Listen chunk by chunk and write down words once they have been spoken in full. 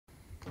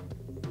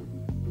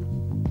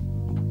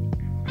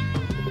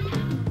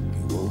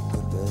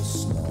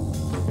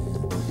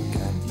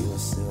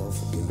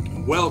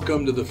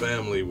Welcome to the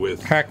family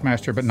with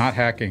Hackmaster, but not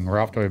hacking,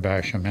 Ralph W.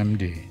 Basham,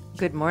 MD.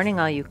 Good morning,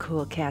 all you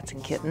cool cats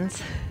and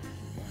kittens.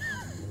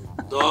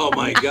 Oh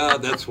my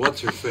God, that's what's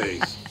her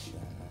face.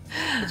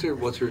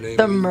 What's her name?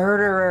 The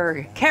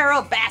murderer,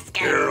 Carol Baskin.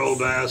 Carol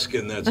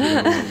Baskin, that's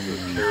her.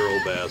 Carol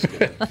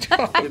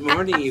Baskin. Good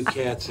morning, you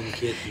cats and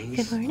kittens.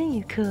 Good morning,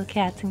 you cool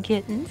cats and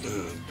kittens.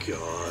 Oh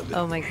God.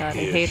 Oh my God,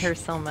 I hate her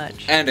so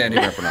much. And Andy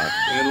Rappaport.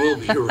 And we'll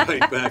be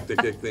right back to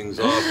kick things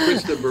off.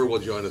 Kristen Burr will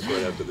join us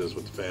right after this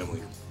with the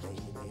family.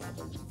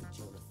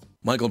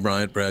 Michael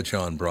Bryant,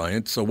 Bradshaw and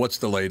Bryant. So what's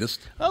the latest?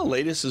 Well, the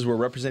latest is we're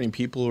representing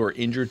people who are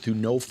injured through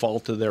no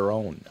fault of their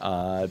own.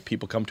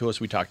 People come to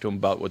us. We talk to them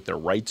about what their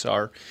rights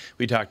are.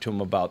 We talk to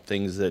them about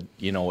things that,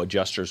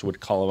 adjusters would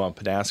call them up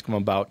and ask them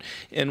about.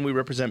 And we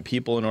represent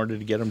people in order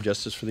to get them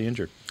justice for the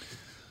injured.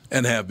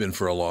 And have been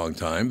for a long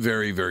time.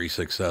 Very, very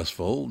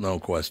successful, no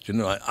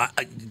question.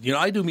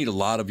 I do meet a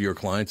lot of your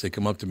clients. They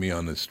come up to me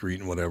on the street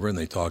and whatever, and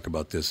they talk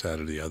about this,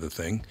 that, or the other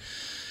thing.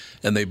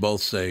 And they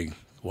both say,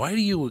 why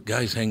do you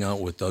guys hang out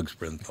with Doug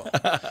Sprinthal?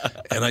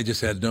 And I just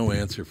had no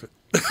answer for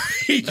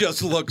He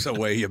just looks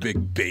away, you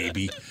big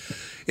baby.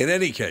 In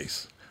any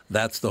case,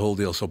 that's the whole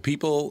deal. So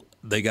people,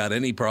 they got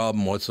any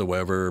problem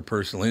whatsoever,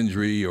 personal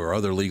injury or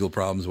other legal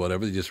problems,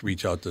 whatever, they just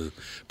reach out to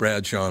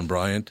Bradshaw and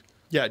Bryant.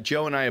 Yeah,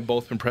 Joe and I have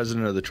both been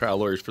president of the trial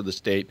lawyers for the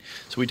state,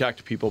 so we talk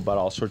to people about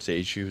all sorts of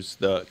issues.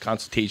 The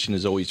consultation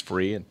is always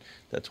free, and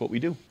that's what we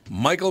do.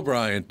 Michael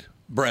Bryant,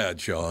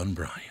 Bradshaw and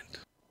Bryant.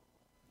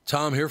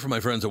 Tom here from my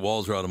friends at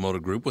Walzer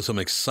Automotive Group with some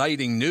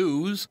exciting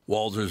news.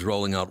 Walzer's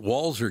rolling out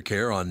Walzer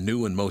Care on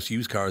new and most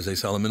used cars they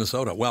sell in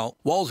Minnesota. Well,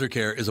 Walzer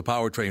Care is a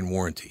powertrain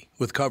warranty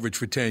with coverage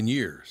for 10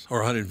 years or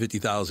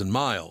 150,000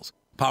 miles.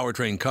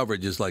 Powertrain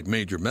coverage is like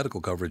major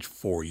medical coverage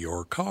for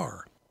your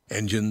car.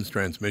 Engines,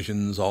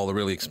 transmissions, all the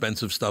really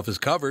expensive stuff is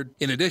covered.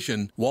 In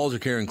addition, Walzer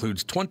Care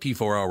includes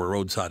 24-hour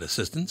roadside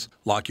assistance.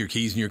 Lock your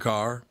keys in your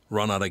car,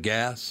 run out of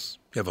gas,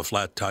 you have a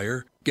flat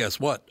tire. Guess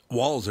what?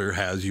 Walzer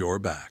has your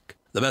back.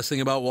 The best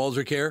thing about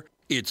Walzer Care,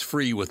 it's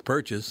free with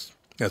purchase.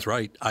 That's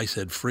right, I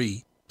said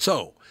free.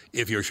 So,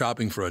 if you're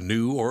shopping for a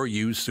new or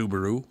used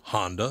Subaru,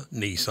 Honda,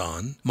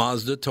 Nissan,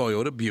 Mazda,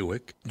 Toyota,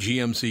 Buick,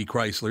 GMC,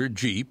 Chrysler,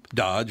 Jeep,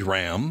 Dodge,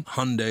 Ram,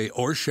 Hyundai,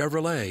 or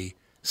Chevrolet,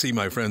 see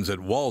my friends at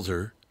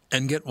Walzer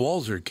and get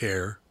Walzer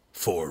Care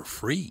for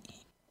free.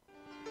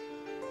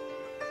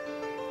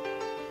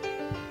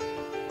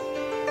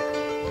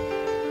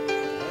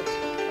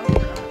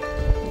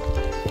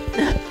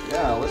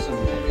 Yeah, listen,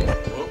 baby.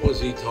 What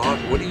was he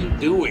talking? What are you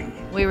doing?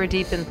 We were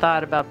deep in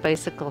thought about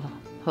bicycle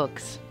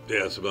hooks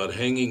Yes, about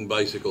hanging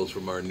bicycles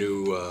from our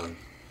new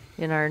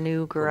in our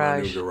new from our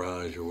garage. new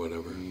garage or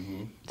whatever.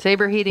 Mm-hmm.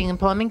 Sabre Heating and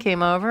Plumbing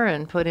came over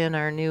and put in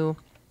our new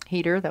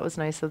heater. That was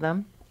nice of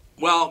them.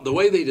 Well, the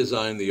way they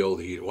designed the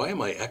old heater. Why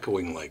am I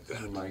echoing like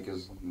that? The mic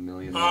is a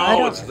million.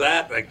 Oh, it's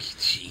that.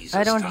 Jesus,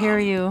 I don't Tom. hear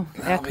you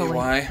Tell me echoing.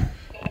 why.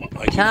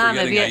 I keep Tom,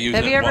 forgetting I use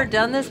have it. you ever Well,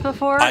 done this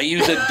before? I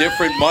use a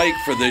different mic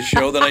for this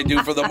show than I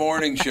do for the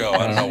morning show.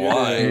 I don't know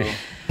why.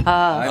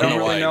 I don't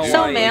know why really know I do.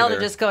 so why male to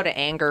either. just go to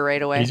anger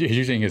right away. He's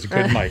using his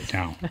good mic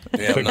now.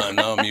 Yeah,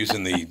 now I'm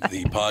using the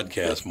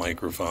podcast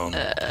microphone.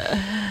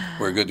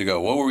 We're good to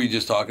go. What were we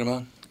just talking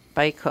about?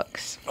 Bike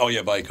hooks. Oh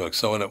yeah, bike hooks.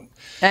 So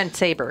And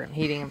Sabre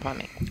Heating and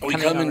Plumbing. we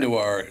Coming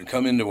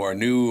come into our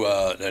new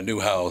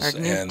house our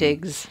new and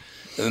digs.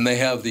 then they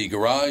have the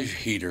garage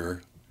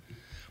heater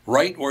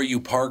right where you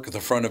park the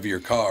front of your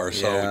car.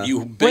 So Yeah.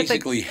 you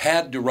basically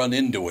had to run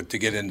into it to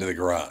get into the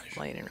garage.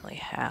 Well, you didn't really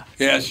have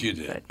to. Yes, you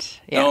did. But,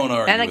 yeah. Don't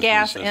argue and a with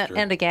gas me, sister.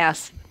 and a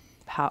gas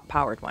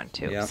powered one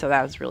too. Yeah. So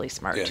that was really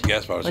smart. Yeah,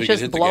 gas powered. So Let's you could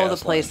just hit the blow the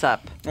gas place line.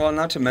 up. Well,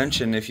 not to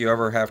mention, if you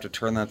ever have to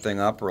turn that thing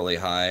up really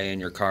high and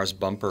your car's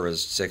bumper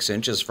is 6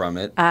 inches from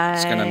it,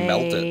 it's going to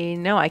melt it.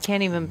 No, I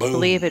can't even Boom.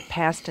 believe it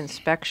passed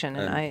inspection.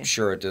 And I'm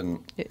sure it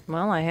didn't.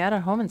 I had a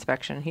home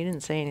inspection. He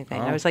didn't say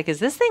anything. I Oh. was like, "Is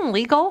this thing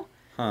legal?"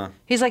 Huh.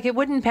 He's like, "It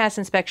wouldn't pass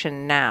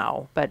inspection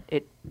now, but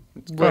it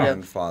would have."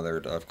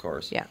 Grandfathered, of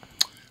course. Yeah.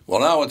 Well,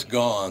 now it's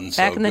gone.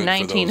 So Back in the good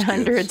for those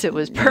 1900s, kids. it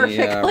was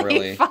perfectly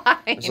really. fine.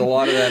 There's a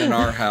lot of that in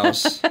our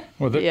house.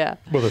 Well, Yeah.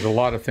 well, there's a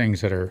lot of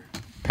things that are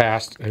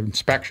past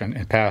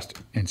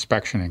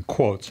inspection in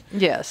quotes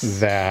Yes.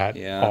 that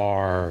Yeah.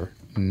 are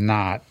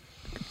not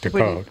to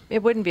Wouldn't- code.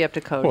 It wouldn't be up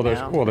to code Well,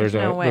 now. there's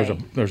no way.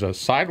 a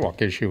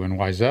sidewalk issue in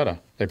Wayzata.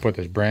 They put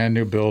this brand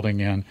new building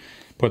in,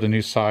 put the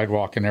new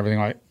sidewalk and everything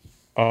like.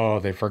 Oh,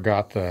 they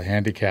forgot the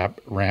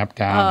handicap ramp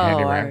down,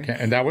 handy ramp,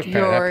 and that was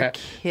you're that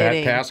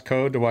kidding. passed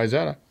code to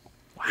Wayzata.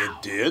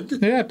 It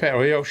did? Yeah,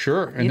 oh, yeah,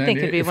 sure. And You'd then think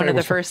it'd be if one it of the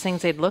was- first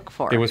things they'd look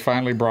for. It was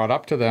finally brought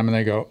up to them, and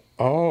they go,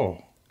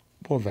 "Oh,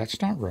 well,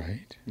 that's not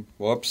right."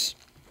 Whoops.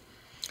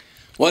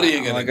 What are you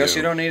going to Well, do? I guess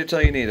you don't need it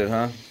till you need it,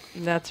 huh?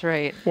 That's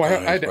right. Well, Oh,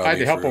 I that's had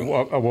to help probably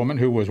a woman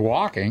who was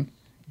walking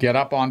get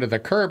up onto the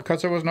curb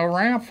because there was no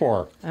ramp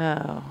for her.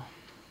 Oh,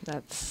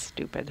 that's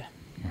stupid.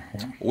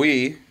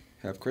 We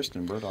have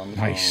Kristen Bird on the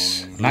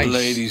Nice, phone. nice.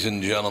 Ladies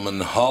and gentlemen,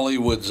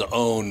 Hollywood's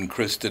own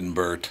Kristen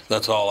Burt.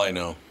 That's all I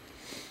know.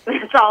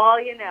 That's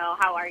all you know.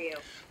 How are you?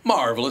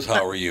 Marvelous.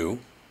 How are you?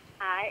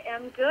 I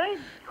am good.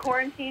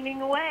 Quarantining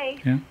away.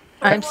 Yeah.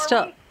 I'm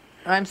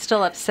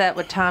still upset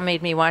when Tom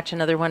made me watch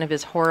another one of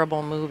his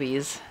horrible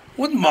movies.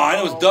 Wasn't mine.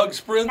 It was Doug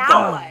Sprinthal.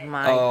 Oh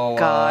my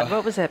God!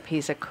 What was that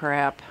piece of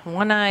crap?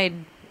 One-eyed.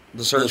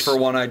 The Search for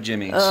One-Eyed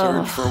Jimmy.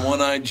 Search for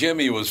One-Eyed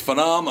Jimmy was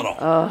phenomenal.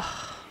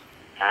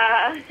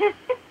 How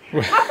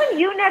come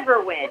you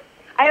never win?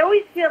 I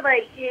always feel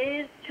like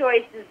his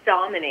choices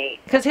dominate.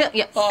 Because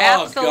Oh,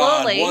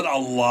 absolutely. God, what a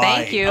lie.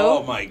 Thank you.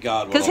 Oh, my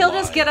God, what Because a he'll lie.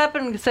 just get up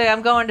and say,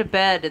 "I'm going to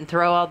bed," and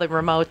throw all the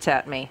remotes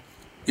at me.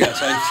 Yes,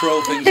 I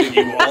throw things at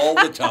you all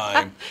the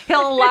time.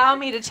 He'll allow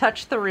me to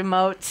touch the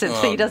remotes if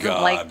he doesn't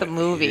God. like the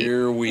movie.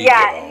 Here we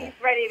Yeah, go. and he's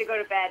ready to go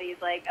to bed. He's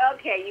like,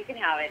 okay, you can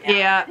have it now.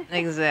 Yeah,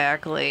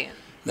 exactly.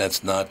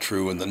 That's not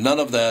true. And none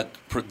of that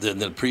in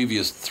the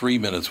previous 3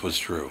 minutes was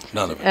true.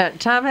 None of it.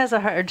 Tom has a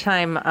hard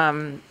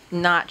time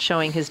not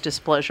showing his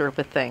displeasure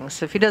with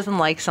things. If he doesn't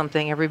like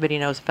something, everybody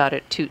knows about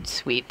it. Toot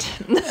sweet.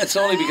 That's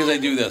only because I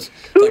do this.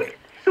 Like,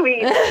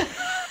 Sweet.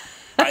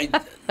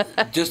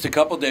 just a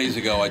couple days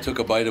ago, I took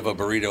a bite of a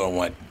burrito and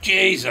went,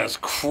 Jesus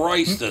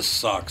Christ, this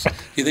sucks. Do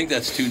you think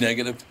that's too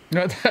negative?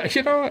 No,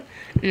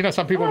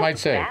 some people might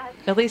say. Bad.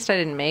 At least I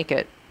didn't make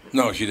it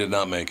No, she did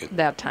not make it.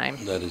 that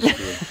time. That is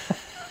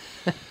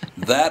true.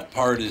 That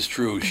part is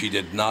true. She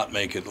did not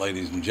make it,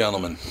 ladies and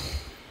gentlemen.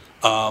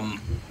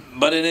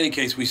 But in any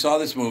case, we saw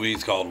this movie.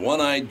 It's called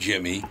One-Eyed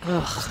Jimmy.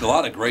 There's a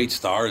lot of great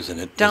stars in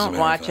it. as a Don't matter of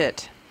watch fact.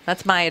 it.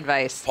 That's my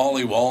advice.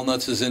 Paulie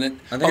Walnuts is in it.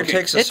 I think it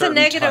takes a It's a certain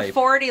negative type.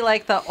 40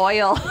 like the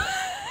oil.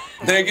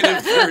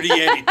 Negative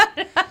 38.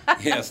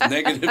 Yes,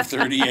 negative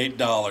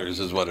 $38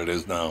 is what it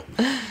is now.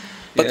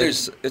 But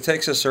It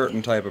takes a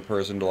certain type of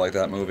person to like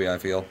that movie, I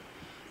feel.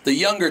 the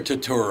younger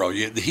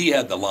Turturro. He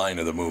had the line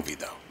of the movie,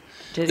 though.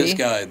 Did This he?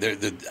 guy,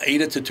 the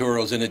Ada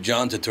Turturro's in it,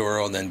 John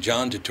Turturro, and then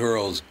John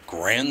Turturro's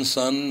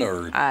grandson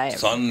or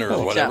son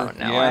or whatever. Don't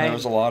know. Yeah, there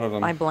was a lot of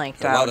them. I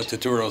blanked A lot out. of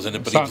Turturros in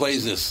it, but Sons. he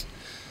plays this.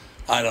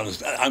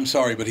 I'm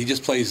sorry, but he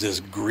just plays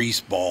this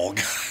greaseball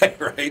guy,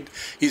 right?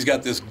 He's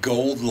got this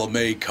gold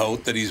lame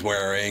coat that he's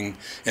wearing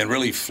and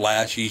really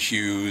flashy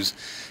shoes,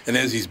 and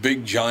has these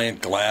big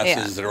giant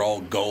glasses that are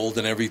all gold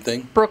and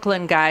everything.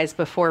 Brooklyn guys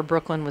before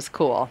Brooklyn was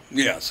cool.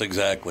 Yes,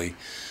 exactly.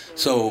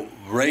 So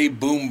Ray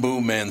Boom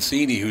Boom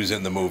Mancini, who's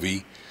in the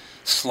movie,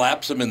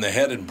 slaps him in the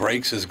head and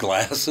breaks his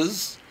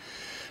glasses.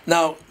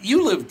 Now,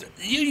 you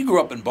grew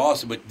up in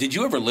Boston, but did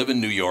you ever live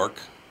in New York?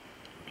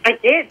 I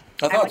did.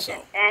 I thought went so.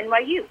 to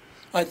NYU.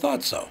 I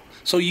thought so.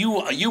 So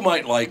you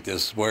might like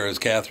this, whereas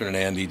Catherine and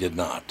Andy did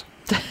not.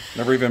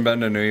 Never even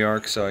been to New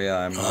York, so yeah,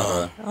 I'm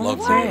not a... Love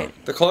New right. York.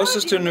 The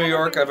closest to New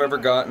York I've ever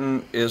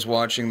gotten is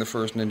watching the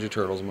first Ninja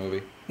Turtles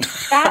movie.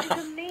 That's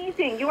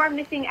amazing. You are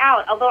missing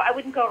out, although I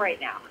wouldn't go right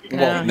now.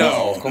 Well,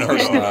 No, of no,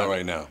 course not not.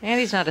 right now.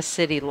 Andy's not a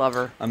city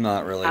lover. I'm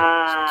not really.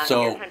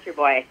 So- You're a country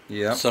boy.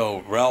 Yep.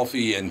 So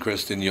Ralphie and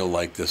Kristen, you'll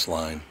like this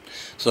line.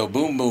 So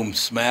Boom Boom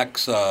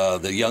smacks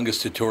the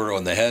youngest Turturro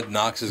in the head,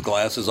 knocks his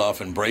glasses off,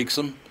 and breaks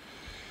them.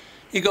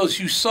 He goes,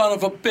 "You son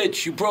of a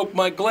bitch! You broke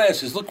my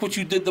glasses. Look what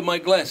you did to my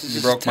glasses.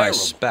 You This is broke my terrible."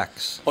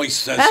 specs. Oh, he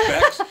says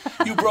specs?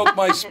 You broke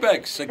my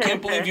specs. I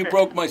can't believe you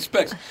broke my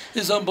specs.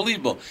 This is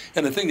unbelievable.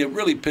 And the thing that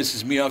really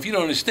pisses me off, you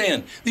don't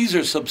understand, these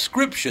are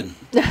subscription.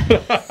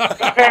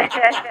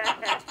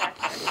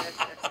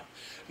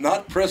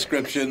 Not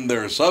prescription,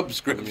 they're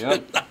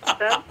subscription.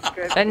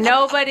 And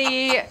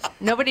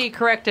nobody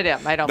corrected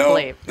him, I don't No,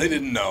 believe. they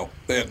didn't know.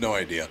 They had no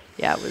idea.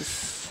 Yeah, it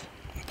was.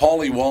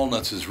 Paulie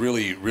Walnuts is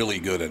really, really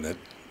good in it.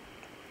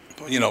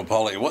 You know,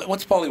 Paulie.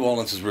 What's Paulie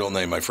Walnuts' real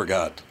name? I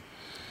forgot.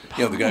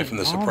 You know, the guy from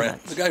the Sopranos.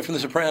 Walnuts. The guy from the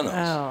Sopranos.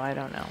 Oh, I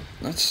don't know.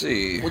 Let's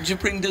see. What'd you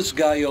bring this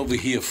guy over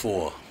here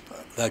for?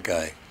 That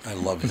guy. I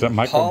love him. Is that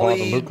Michael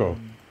Pauly- Badalucco?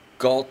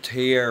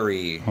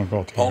 Galtieri. Oh,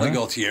 Galtieri. Paulie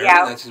Galtieri?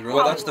 Yeah. That's his real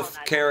Well, name? that's the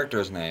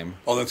character's name.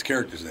 Oh, that's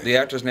character's name. The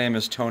actor's name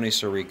is Tony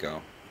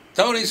Sirico.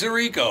 Tony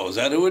Sirico. Is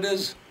that who it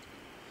is?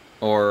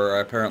 Or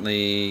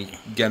apparently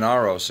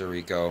Gennaro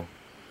Sirico.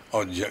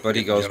 Oh, But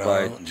he goes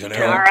by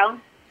Gennaro. Gennaro?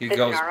 He The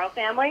goes. Gennaro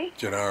family?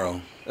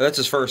 Gennaro. That's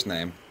his first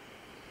name.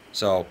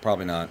 So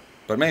probably not.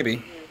 But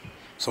maybe.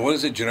 So what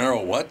is it?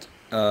 Gennaro what?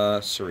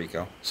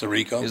 Sirico.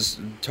 Sirico?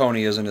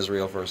 Tony isn't his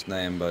real first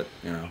name, but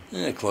you know.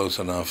 Yeah, close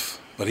enough.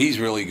 But he's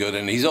really good,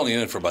 and he's only in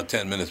it for about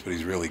 10 minutes, but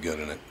he's really good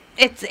in it.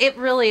 It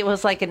really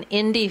was like an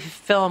indie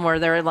film where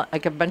there were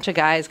like a bunch of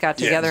guys got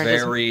Yeah, together and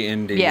just Very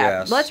indie, yeah,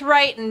 yes. let's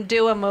write and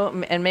do a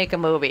and make a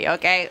movie,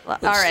 okay? All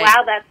right.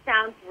 Wow, that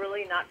sounds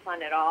really not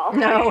fun at all.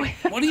 No.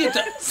 What do you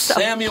think?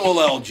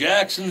 Samuel L.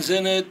 Jackson's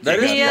in it. That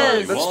You is, He got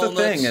is. Paulie that's the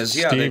Walnuts. thing is,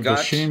 yeah, they Steve got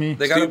Buscemi.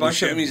 they got Steve a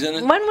bunch Buscemi's of in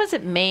it. When was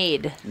it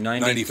made?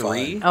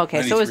 93.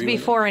 Okay, so it was 93,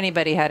 before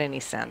anybody had any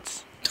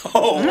sense.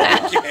 Oh,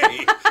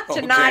 okay.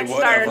 To not start a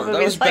whatever. movie.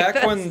 That was like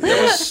back when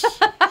this.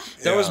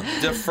 that was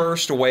the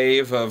first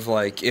wave of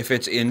like if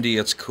it's indie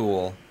it's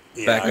cool.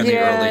 Back in I the see.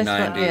 early Yes,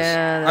 90s.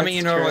 yeah, I mean,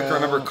 you know, that's like true.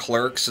 remember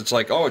Clerks? It's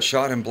like, oh, it's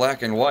shot in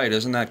black and white.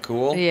 Isn't that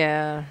cool?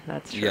 Yeah,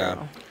 that's true.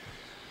 Yeah.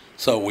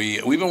 So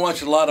we've been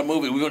watching a lot of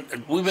movies.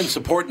 We've been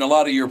supporting a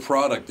lot of your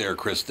product there,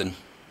 Kristen.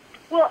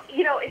 Well,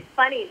 you know, it's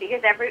funny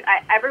because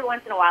every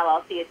once in a while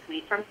I'll see a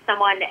tweet from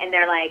someone and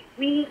they're like,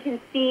 we can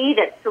see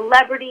that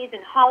celebrities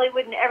and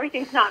Hollywood and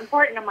everything's not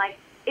important. I'm like,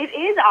 it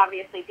is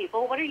obviously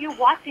people. What are you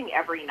watching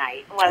every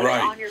night while Right.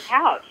 you're on your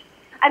couch?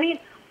 I mean,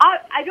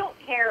 I don't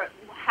care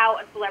how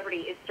a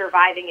celebrity is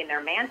surviving in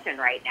their mansion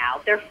right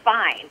now. They're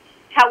fine.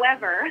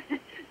 However,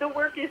 the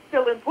work is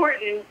still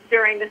important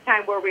during this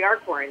time where we are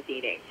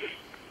quarantining.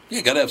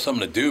 You got to have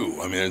something to do.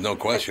 I mean, there's no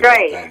question That's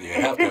right. about that. You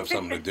have to have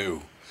something to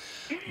do.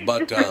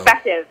 But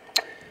Perspective.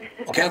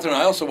 Catherine,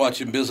 I also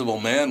watched Invisible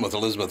Man with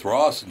Elizabeth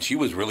Ross, and she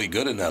was really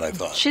good in that, I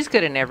thought. She's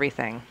good in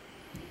everything.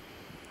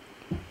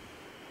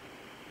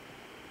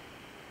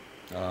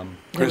 Did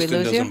we Kristen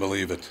lose doesn't you?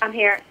 believe it. I'm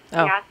here.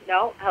 Oh. Yeah.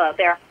 No. Hello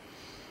there.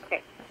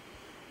 Okay.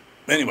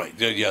 Anyway,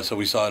 yeah, so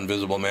we saw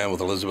Invisible Man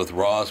with Elizabeth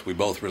Ross. We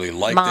both really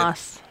liked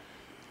Moss. it.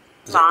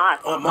 Is it- Moss.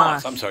 Oh, Moss.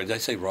 Moss. I'm sorry. Did I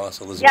say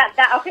Ross? Elizabeth.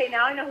 Yeah. Okay.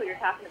 Now I know who you're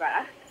talking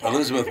about.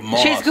 Elizabeth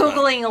Moss. She's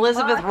Googling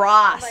Elizabeth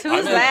Ross. I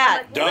Who's meant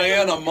that?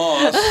 Diana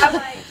Moss. I'm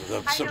like,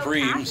 The I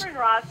Supremes. know Catherine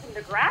Ross from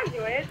The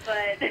Graduate,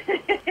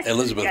 but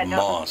Elizabeth Yeah, no,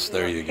 Moss.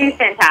 There you She's go.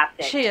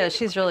 fantastic. She is.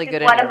 She's really She's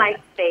good one in of it. my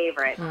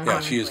favorites. Yeah,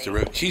 she is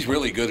terrific. She's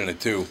really good in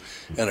it, too.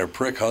 And her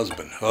prick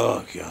husband.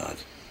 Oh, God.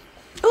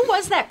 Who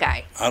was that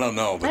guy? I don't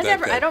know, but that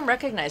guy, I don't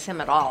recognize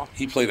him at all.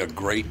 he played a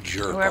great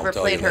jerk. Whoever I'll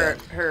tell played you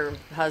that. her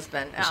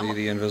husband. Is he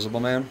the Invisible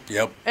Man?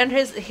 Yep, And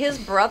his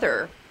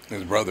brother,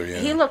 his brother. Yeah,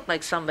 he looked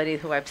like somebody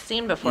who I've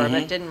seen before Mm-hmm.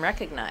 but didn't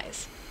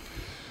recognize.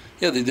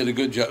 yeah, they did a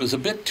good job. It was a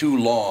bit too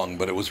long,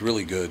 but it was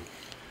really good.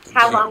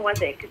 How long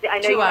was it? 'Cause I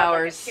know 2 you have, like, a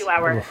hours. 2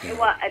 hours. Yeah.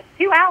 Well,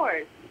 2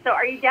 hours. So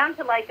are you down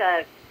to like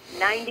a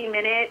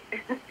 90-minute,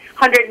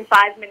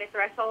 105-minute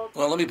threshold?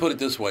 Well, let me put it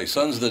this way: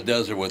 Sons of the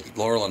Desert with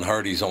Laurel and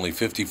Hardy's only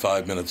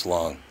 55 minutes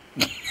long.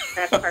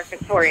 That's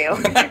perfect for you.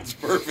 That's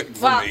perfect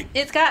for Well, me.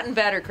 it's gotten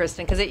better,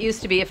 Kristen, because it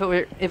used to be if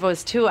it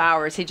was 2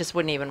 hours, he just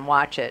wouldn't even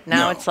watch it.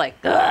 Now No. it's like,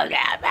 oh,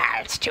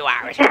 yeah, it's 2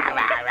 hours.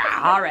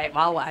 All right,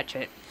 well, I'll watch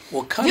it.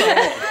 Well, cut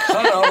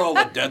out all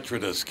the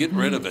detritus. Get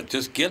rid of it.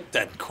 Just get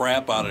that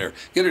crap out of there.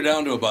 Get her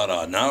down to about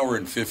an hour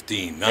and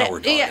 15. Now we're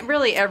talking. Yeah,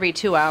 really, every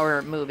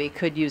 2-hour movie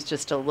could use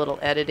just a little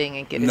editing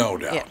and get it. No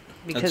doubt. Yeah,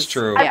 because, That's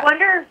true. I Yeah.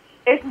 wonder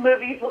if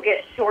movies will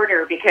get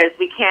shorter because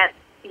we can't,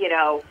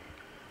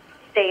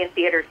 stay in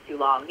theaters too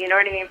long. You know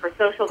what I mean? For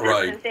social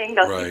Right, distancing,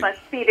 they'll keep right. us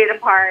seated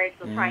apart.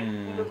 They'll try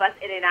and move us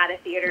in and out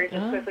of theaters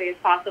as quickly as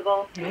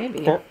possible.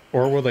 Maybe.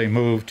 Or will they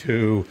move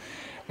to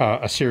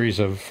a series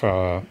of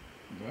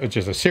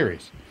just a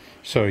series?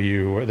 So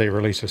they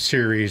release a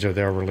series, or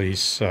they'll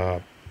release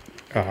a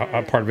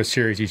part of a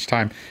series each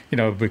time.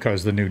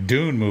 Because the new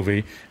Dune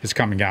movie is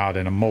coming out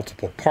in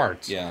multiple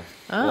parts. Yeah.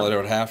 Oh. Well, they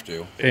would have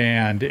to.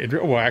 And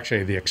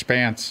actually, the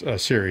Expanse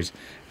series,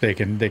 they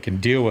can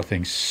deal with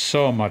things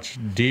so much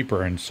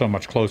deeper and so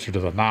much closer to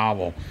the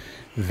novel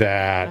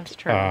that That's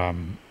true.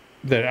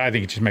 that I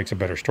think it just makes a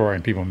better story,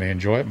 and people may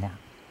enjoy it more.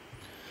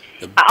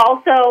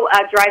 Also,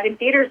 drive-in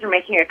theaters are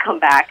making a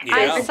comeback. Yeah.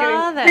 I They're saw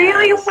doing that.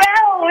 really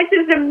well, which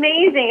is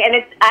amazing, and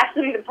it's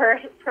actually the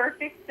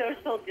perfect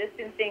social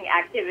distancing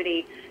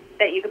activity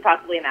that you could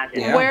possibly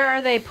imagine. Yeah. Where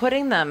are they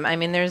putting them? I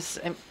mean, it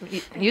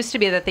used to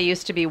be that they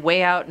used to be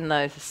way out in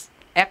the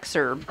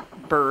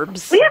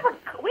exurbs. We have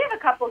a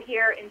couple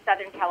here in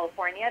Southern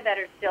California that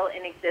are still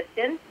in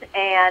existence,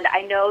 and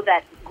I know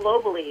that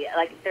globally,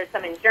 like there's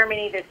some in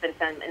Germany, there's been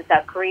some in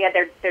South Korea.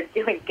 They're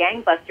doing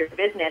gangbuster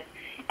business,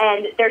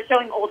 and they're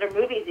showing older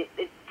movies.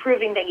 It's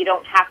proving that you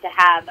don't have to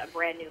have a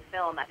brand new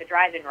film at the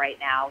drive-in right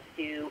now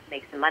to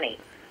make some money.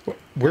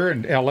 Where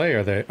in L.A.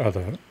 are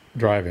the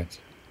drive-ins?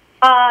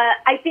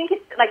 I think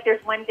it's like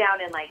there's one down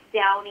in like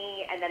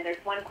Downey, and then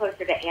there's one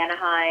closer to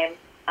Anaheim.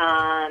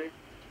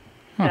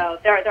 So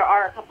there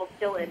are a couple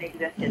still in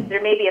existence.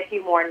 There may be a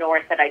few more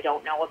north that I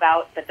don't know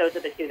about, but those are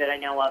the two that I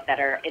know of that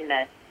are in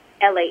the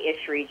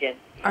LA-ish region.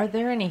 Are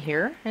there any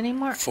here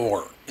anymore?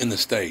 4 in the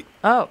state.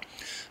 Oh,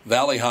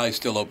 Valley High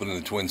still open in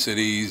the Twin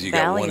Cities. You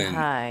got Valley one in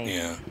High.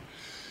 yeah,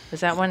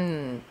 is that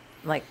one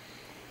like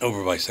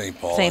over by St.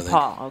 Paul. I St. think.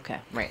 Paul? Okay,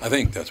 right. I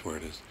think that's where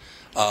it is.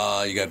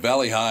 You got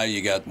Valley High.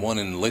 You got one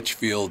in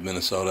Litchfield,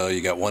 Minnesota.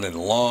 You got one in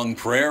Long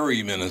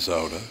Prairie,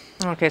 Minnesota.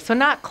 Okay, so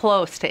not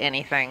close to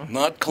anything.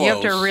 Not You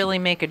have to close. really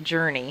make a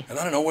journey. And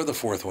I don't know where the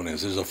 4th one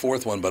is. There's a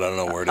 4th one, but I don't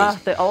know where it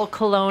is. The old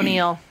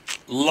Colonial.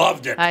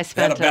 Loved it. I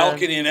spent Had a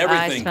balcony and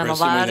everything. I spent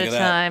Kristen. a What lot do you of think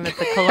that? time at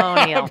the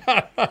Colonial.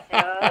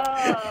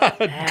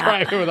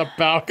 Drive-in with a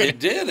balcony. It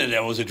did, and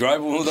it was a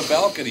drive-in with a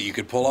balcony. You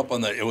could pull up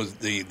on the. It was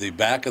the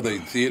back of the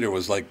theater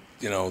was like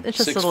It's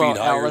just 6 a feet little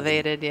higher.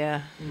 elevated,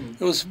 yeah.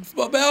 It was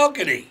a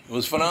balcony. It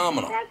was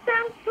phenomenal. That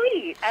sounds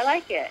sweet. I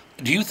like it.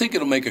 Do you think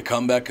it'll make a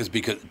comeback? Because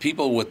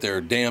people with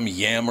their damn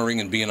yammering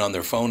and being on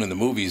their phone in the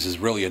movies has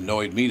really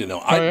annoyed me to know.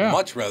 I'd yeah.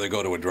 much rather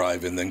go to a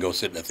drive-in than go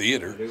sit in a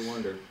theater. I do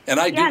wonder. And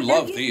I Yeah, do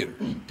love there theater.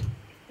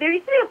 There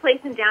used to be a place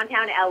in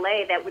downtown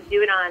LA that would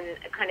do it on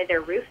kind of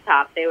their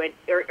rooftop. They would,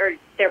 or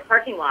their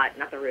parking lot,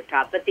 not the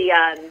rooftop, but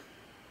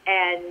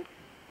and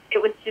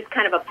it was just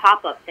kind of a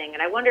pop-up thing.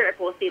 And I wonder if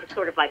we'll see the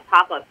sort of like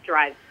pop-up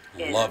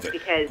drive-in. Love it.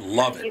 Because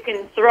Love it. you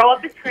can throw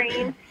up a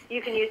screen.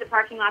 You can use a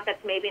parking lot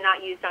that's maybe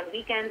not used on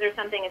weekends or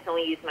something. It's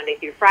only used Monday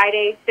through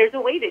Friday. There's a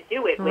way to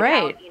do it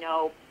Right.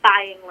 without,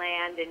 buying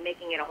land and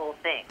making it a whole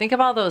thing. Think of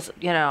all those,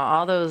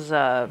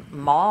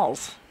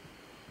 malls.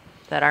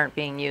 that aren't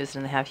being used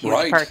and have huge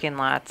Right. parking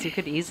lots. You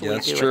could easily Yeah,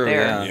 that's do true, it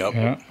there. yeah. Yep.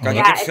 Yeah. God, you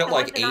Yeah, could if fit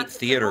someone's like an 8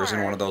 theaters in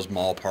entrepreneur. one of those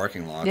mall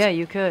parking lots. Yeah,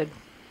 you could.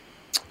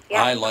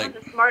 Yeah, I if like-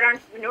 someone's a smart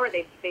entrepreneur,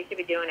 they should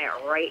be doing it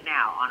right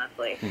now,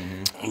 honestly.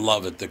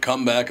 Love it. The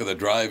comeback of the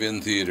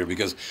drive-in theater.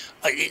 Because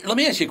let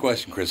me ask you a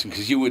question, Kristen,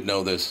 because you would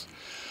know this.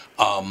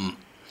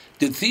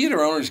 Did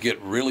theater owners get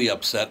really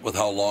upset with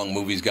how long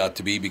movies got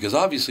to be? Because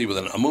obviously, with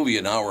a movie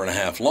an hour and a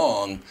half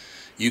long,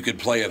 you could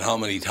play it how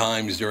many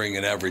times during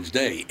an average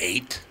day?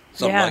 8,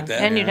 something yeah, like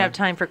that. and you'd have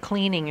time for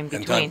cleaning in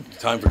And between.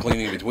 time for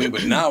cleaning in between.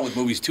 But now with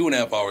movies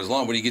 2.5 hours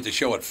long, what do you get to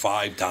show it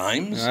 5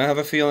 times? I have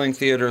a feeling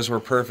theaters were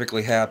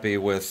perfectly happy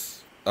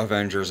with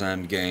Avengers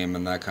Endgame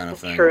and that kind of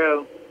thing.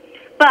 True.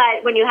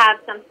 But when you have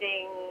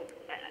something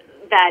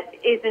that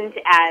isn't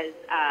as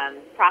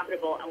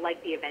profitable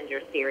like the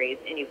Avengers series,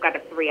 and you've got a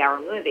 3-hour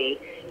movie,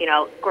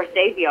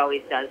 Scorsese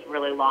always does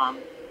really long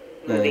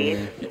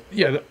movies.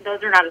 Yeah,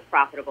 Those are not as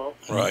profitable.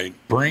 Right.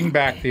 bring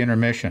back the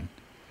intermission.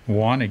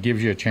 One, it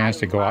gives you a chance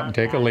to go out and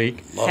take a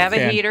leak. Have a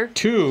And heater.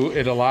 2,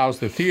 it allows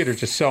the theater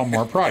to sell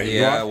more product. You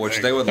go Yeah, out- which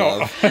they would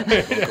love.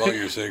 Smoke all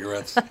your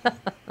cigarettes.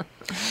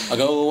 I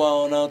go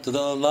on out to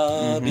the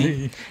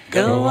lobby.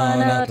 Go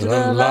on out to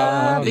the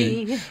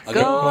lobby.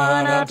 Go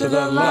on out to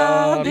the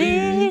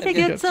lobby to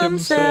get some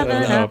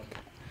 7-Up.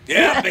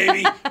 Yeah,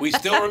 baby. We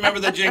still remember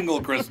the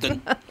jingle,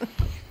 Kristen.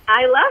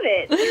 I love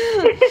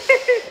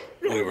it.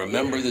 We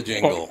remember the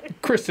jingle. Oh,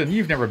 Kristen,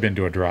 you've never been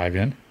to a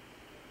drive-in.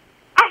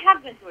 I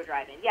have been to a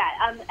drive-in,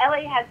 yeah.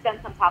 LA has done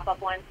some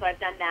pop-up ones, so I've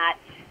done that.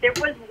 There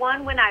was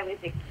one when I was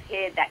a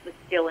kid that was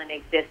still in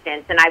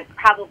existence, and I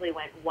probably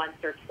went once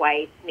or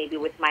twice, maybe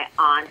with my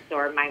aunt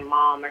or my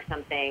mom or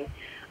something.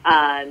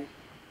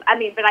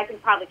 But I can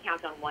probably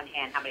count on one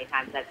hand how many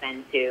times I've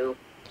been to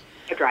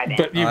a drive-in.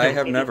 But you've I never-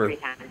 have Maybe never. 3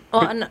 times.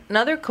 Well,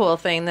 another cool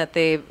thing that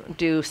they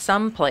do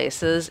some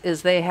places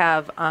is they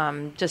have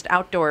just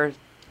outdoor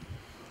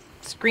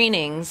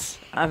screenings,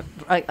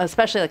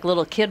 especially like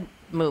little kid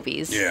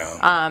movies.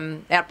 Yeah.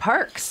 At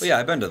parks. Well, yeah,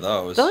 I've been to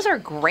those. Those are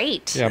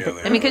great. Yeah, Yeah, but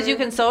they I mean, because you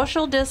can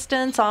social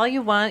distance all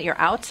you want. You're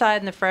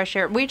outside in the fresh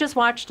air. We just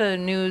watched a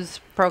news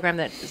program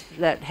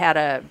that had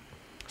a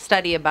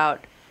study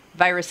about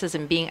viruses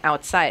and being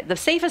outside. The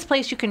safest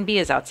place you can be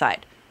is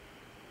outside.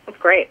 That's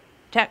great.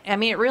 I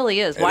mean, it really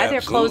is. It Why they're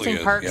absolutely closing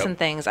is, parks yep. and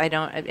things,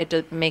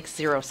 it makes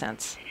zero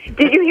sense.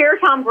 Did you hear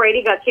Tom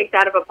Brady got kicked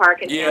out of a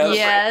park in Yes.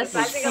 Yes.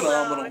 Exercising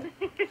Phenomenal. alone?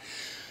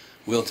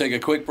 We'll take a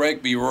quick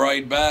break. Be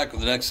right back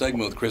with the next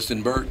segment with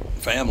Kristen Burt,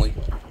 family.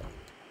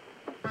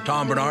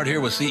 Tom Bernard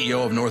here with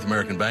CEO of North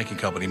American Banking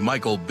Company,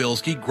 Michael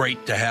Bilski.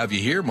 Great to have you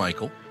here,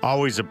 Michael.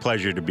 Always a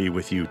pleasure to be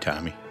with you,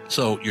 Tommy.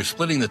 So you're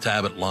splitting the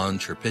tab at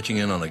lunch or pitching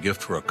in on a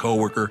gift for a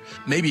coworker.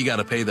 Maybe you got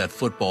to pay that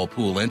football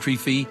pool entry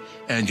fee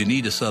and you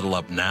need to settle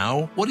up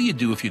now. What do you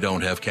do if you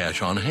don't have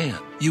cash on hand?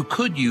 You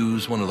could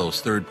use one of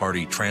those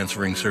third-party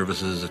transferring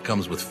services that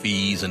comes with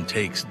fees and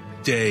takes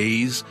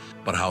days.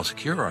 But how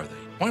secure are they?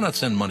 Why not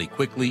send money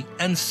quickly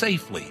and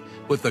safely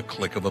with the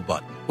click of a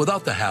button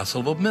without the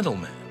hassle of a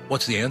middleman?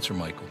 What's the answer,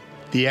 Michael?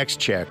 The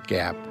XCheck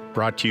app,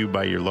 brought to you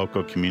by your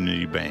local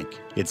community bank.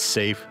 It's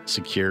safe,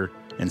 secure,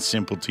 and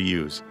simple to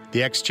use. The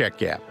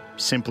XCheck app.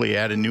 Simply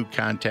add a new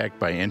contact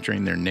by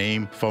entering their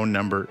name, phone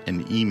number,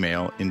 and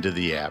email into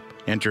the app.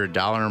 Enter a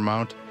dollar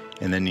amount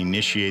and then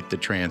initiate the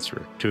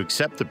transfer. To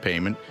accept the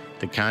payment,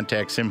 the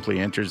contact simply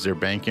enters their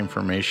bank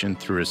information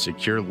through a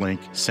secure link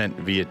sent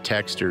via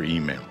text or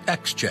email.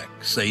 XCheck,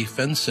 safe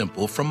and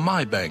simple from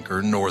my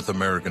banker, North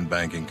American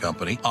Banking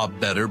Company, a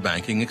better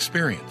banking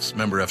experience.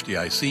 Member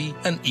FDIC,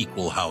 an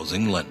equal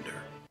housing lender.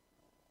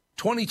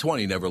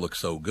 2020 never looked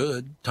so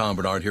good. Tom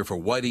Bernard here for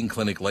Whiting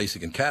Clinic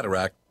LASIK and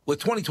Cataract. With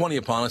 2020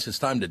 upon us, it's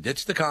time to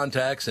ditch the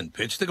contacts and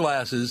pitch the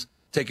glasses.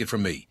 Take it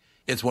from me.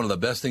 It's one of the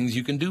best things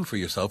you can do for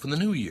yourself in the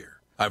new year.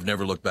 I've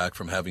never looked back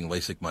from having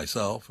LASIK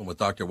myself, and with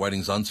Dr.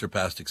 Whiting's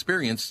unsurpassed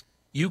experience,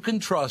 you can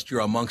trust you're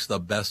amongst the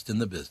best in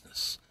the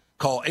business.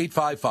 Call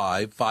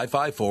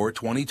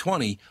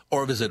 855-554-2020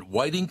 or visit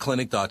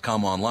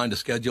whitingclinic.com online to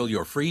schedule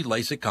your free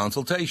LASIK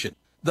consultation.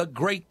 The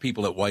great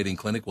people at Whiting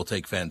Clinic will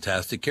take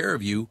fantastic care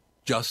of you,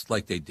 just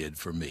like they did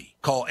for me.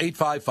 Call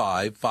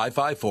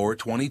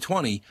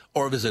 855-554-2020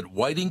 or visit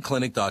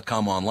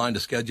whitingclinic.com online to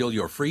schedule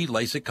your free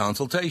LASIK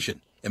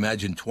consultation.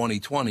 Imagine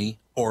 2020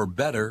 or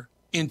better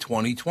in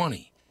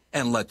 2020.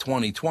 And let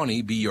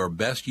 2020 be your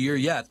best year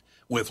yet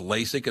with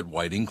LASIK at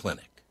Whiting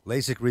Clinic.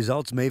 LASIK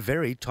results may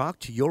vary. Talk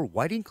to your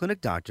Whiting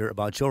Clinic doctor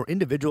about your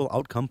individual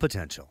outcome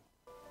potential.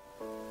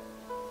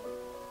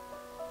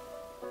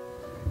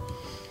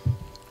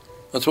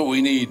 That's what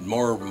we need,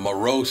 more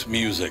morose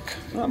music.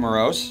 Not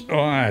morose. Oh,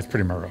 that's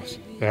pretty morose.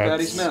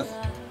 Patti Smith.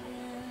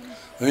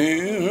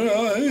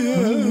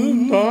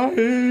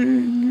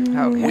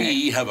 Okay.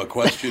 We have a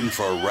question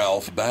for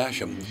Ralph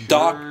Basham,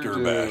 Dr.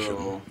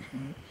 Basham.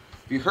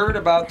 You heard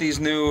about these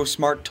new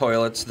smart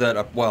toilets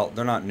that, well,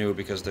 they're not new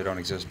because they don't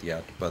exist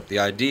yet, but the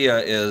idea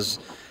is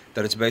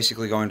that it's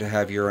basically going to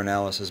have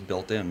urinalysis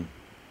built in.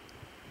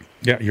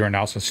 Yeah,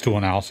 urinalysis, stool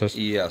analysis.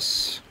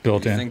 Yes.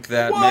 Built Do you in. think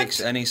that What? makes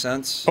any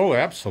sense? Oh,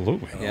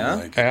 absolutely. Yeah?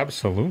 Like,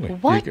 Absolutely.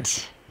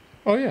 What?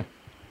 Oh, yeah.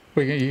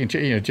 Well, you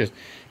can just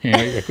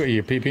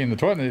you pee in the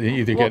toilet. And you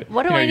either Well, get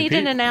what do I need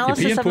an you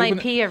analysis and of poop my in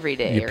the- pee every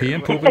day? You pee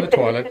and poop in the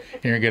toilet,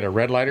 and you get a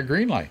red light or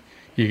green light.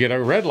 You get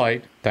a red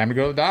light, time to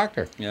go to the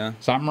doctor. Yeah.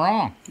 Something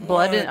wrong.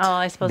 Blood in,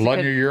 I suppose Blood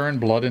it in your could. urine,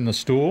 blood in the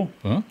stool.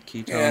 Huh?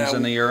 Ketones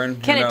in the urine.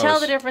 Can Who it tell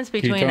knows? the difference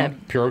between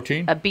Ketone,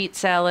 protein. a beet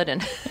salad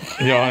and...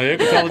 Yeah, it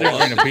can tell the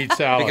difference between a beet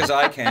salad. Because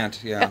I can't,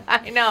 yeah.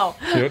 I know.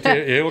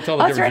 It will tell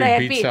the That's right, I difference had between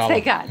beet beets, salad.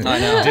 thank God. I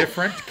know.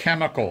 Different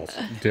chemicals.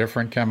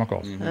 Different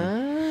chemicals.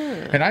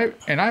 And I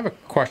have a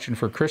question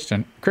for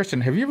Kristen.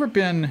 Kristen, have you ever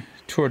been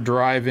to a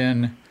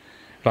drive-in,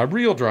 a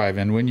real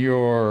drive-in, when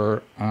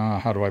you're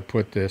how do I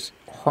put this,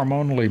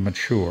 hormonally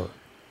mature?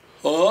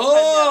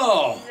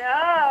 Oh!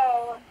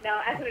 No,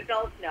 as an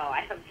adult, no,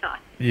 I have not.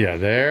 Yeah,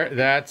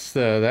 that's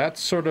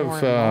sort of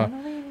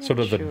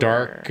Hormonally the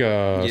dark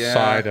Yeah.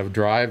 side of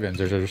drive-ins.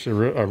 There's a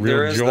There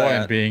real is joy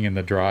in that. being in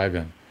the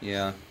drive-in.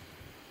 Yeah.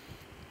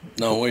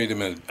 No, wait a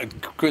minute.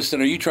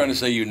 Kristen, are you trying to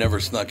say you never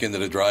snuck into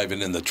the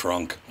drive-in in the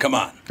trunk? Come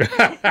on.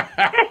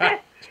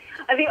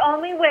 The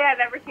only way I've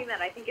ever seen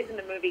that, I think, is in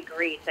the movie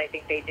Grease. I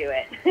think they do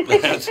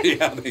it. That's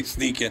how they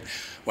sneak in.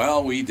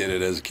 Well, we did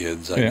it as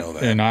kids. I know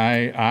that. And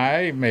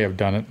I may have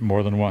done it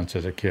more than once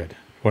as a kid.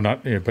 Well,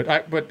 not, yeah, but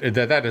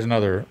that is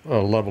another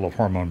level of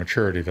hormone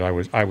maturity that I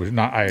was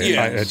not. I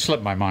it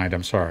slipped my mind.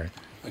 I'm sorry.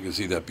 I can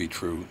see that be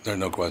true. There's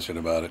no question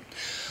about it.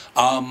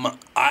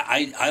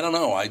 I don't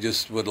know. I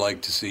just would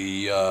like to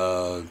see.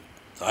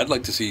 I'd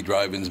like to see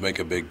drive-ins make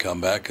a big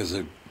comeback because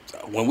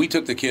when we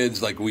took the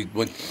kids, like we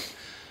went.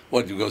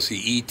 What, did you go see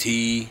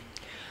E.T.?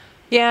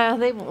 Yeah,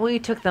 we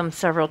took them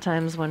several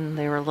times when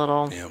they were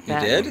little. Yeah, You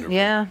did?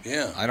 Yeah.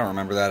 Yeah. I don't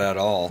remember that at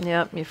all.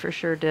 Yep, you for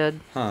sure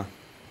did. Huh.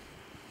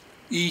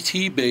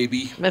 E.T.,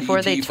 baby. Before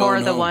E.T. they tore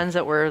phone the home. ones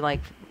that were like,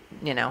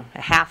 a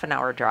half an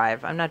hour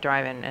drive. I'm not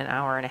driving an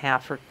hour and a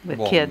half with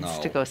Well, kids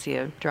no. to go see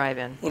a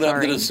drive-in. What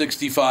happened to Sorry. the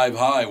 65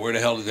 high? Where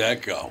the hell did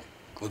that go?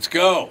 Let's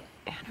go.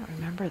 I don't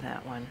remember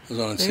that one. It was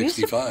on There used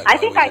to- 65. I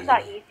think I was saw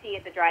E.T.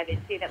 at the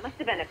drive-in, too. That must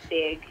have been a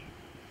big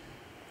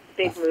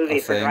movie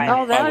for thing? drive-in.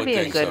 Oh, that I would would be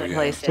a think good so, yeah.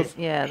 place to.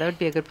 Yeah, that would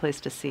be a good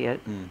place to see it.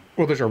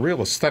 Well, there's a real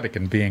aesthetic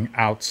in being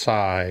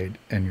outside,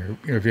 and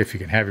if you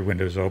can have your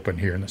windows open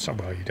here in the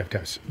summer, well, you'd have to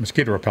have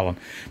mosquito repellent,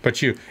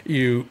 but you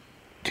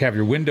to have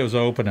your windows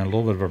open and a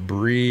little bit of a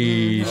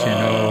breeze,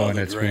 and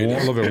the it's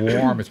greatest. a little bit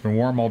warm. It's been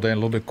warm all day, and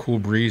a little bit cool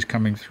breeze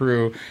coming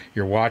through.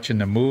 You're watching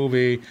the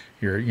movie.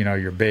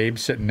 Your babe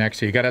sitting next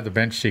to you. You got to have the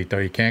bench seat though.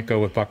 You can't go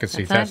with bucket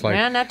seats. That's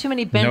like not too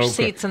many bench no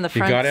seats in the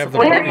front. You got to have the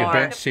Where your are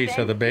bench seats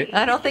so the babe.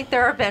 I don't think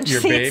there are bench Your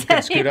seats babe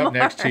can scoot up anymore.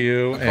 next to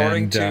you.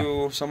 According and,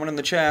 to someone in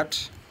the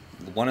chat,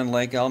 the one in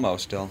Lake Elmo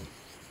still.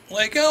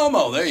 Lake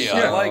Elmo. There you go.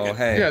 I like it.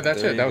 Hey, yeah,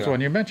 that's there it. That you was go. the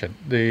one you mentioned.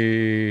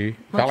 The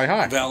Valley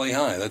High. Valley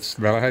High. That's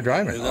Valley High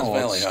Drive-In. That's Oh,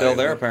 Valley it's High, still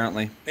there isn't it?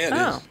 apparently. Yeah, it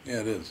Oh. is. Yeah,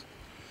 it is.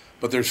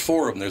 But there's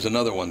 4 of them. There's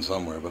another one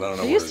somewhere, but I don't know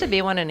There where used it to is.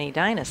 be one in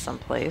Edina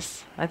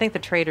someplace. I think the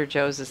Trader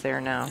Joe's is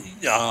there now.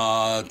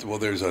 Well,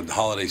 there's a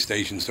Holiday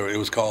Station store. It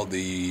was called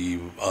the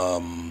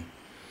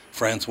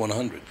France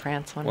 100.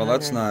 France 100. Well,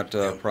 that's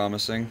not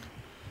promising.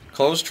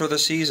 Closed for the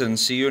season.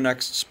 See you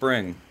next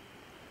spring.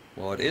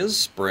 Well, it is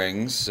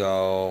spring,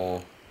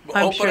 so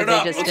I'm Open sure it they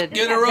up. just Let's did.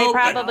 get her They open.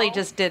 probably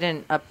just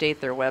didn't update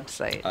their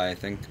website. I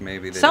think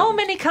maybe they So didn't.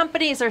 many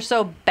companies are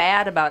so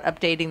bad about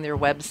updating their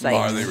websites.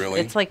 Are they really?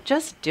 It's like,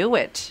 just do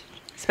it.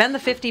 Spend the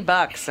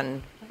 $50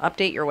 and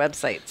update your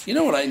websites. You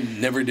know what I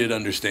never did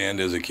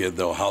understand as a kid,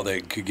 though, how they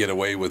could get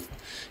away with.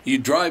 You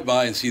drive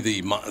by and see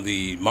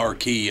the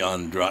marquee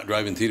on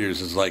drive-in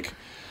theaters is like,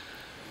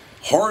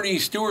 horny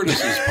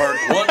stewardesses part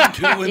 1,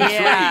 2, and 3.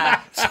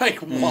 Yeah. It's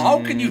like, well,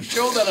 how can you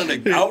show that on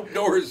an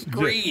outdoor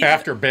screen?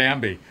 After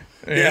Bambi.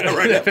 Yeah,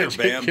 right after Kids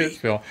Bambi.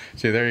 film.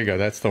 See, there you go.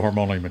 That's the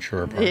hormonally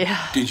mature part.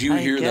 Yeah. Did you I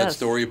hear that guess.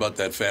 story about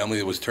that family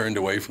that was turned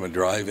away from a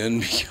drive-in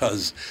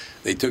because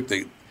they took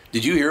the...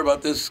 Did you hear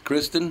about this,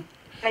 Kristen?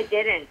 I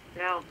didn't,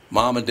 no.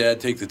 Mom and Dad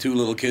take the 2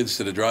 little kids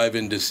to the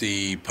drive-in to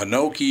see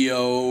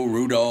Pinocchio,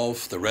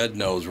 Rudolph, the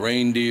Red-Nosed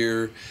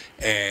Reindeer,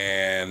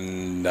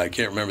 and I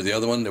can't remember the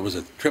other one. There was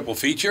a triple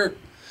feature.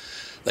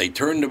 They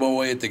turned them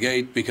away at the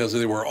gate because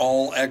they were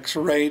all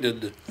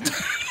X-rated.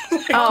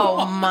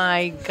 Oh,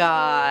 my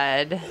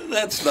God.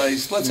 That's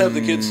nice. Let's have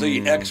the kids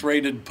see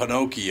X-rated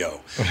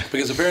Pinocchio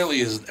because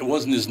apparently it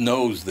wasn't his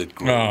nose that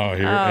grew. Oh,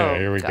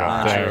 here we go.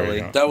 God. There we Really?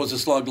 go. That was a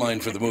slug line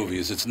for the movie.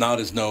 Is it's not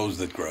his nose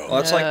that grows.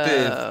 Well, that's like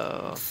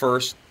the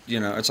first,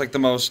 it's like the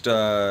most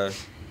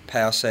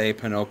passe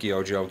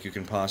Pinocchio joke you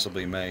can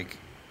possibly make.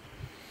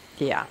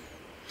 Yeah.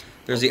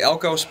 There's the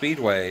Elko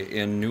Speedway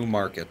in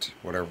Newmarket,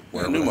 wherever the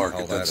hell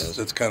Newmarket. that is.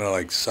 That's kind of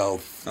like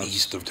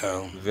southeast of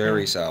town.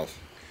 Very south.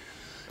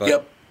 But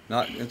Yep.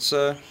 It's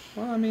yeah.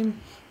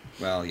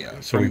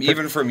 So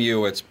Even from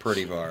you, it's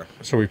pretty far.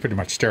 So we pretty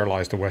much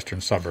sterilized the western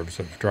suburbs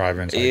of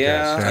drive-ins, I Yeah,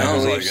 guess. I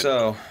Sounds believe like it.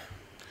 so.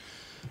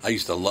 I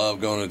used to love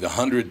going to the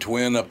 100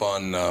 Twin up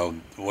on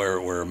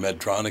where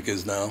Medtronic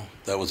is now.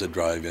 That was a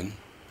drive-in.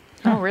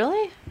 Oh,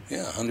 really?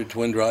 Yeah, 100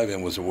 Twin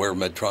Drive-In was where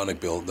Medtronic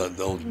built.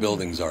 Those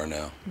buildings are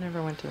now.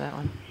 Never went to that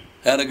one.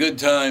 Had a good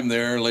time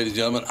there, ladies and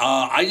gentlemen.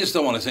 I just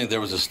don't want to say there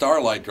was a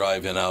Starlight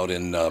Drive-In out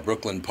in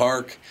Brooklyn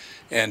Park,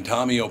 and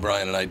Tommy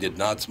O'Brien and I did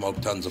not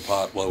smoke tons of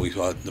pot while we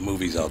saw the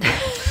movies out there.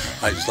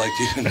 I just like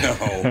you to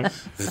know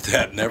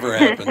that never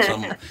happened.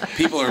 Some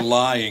people are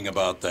lying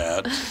about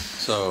that,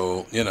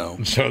 so you know.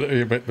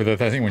 So, but the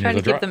thing when Trying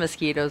you're to keep the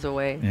mosquitoes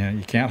away. yeah,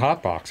 you can't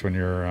hotbox when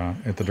you're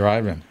at the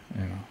drive-in.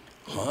 You know.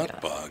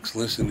 Hotbox,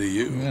 listen to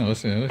you. Yeah,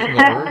 listen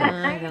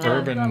to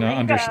urban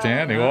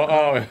understanding.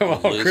 Well,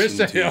 Listen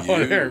Kristen, to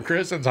you. there,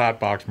 Kristen's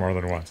hotbox more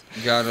than once.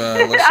 Got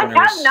I'm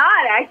listeners.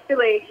 not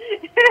actually.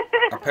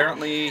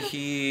 Apparently,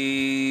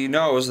 he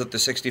knows that the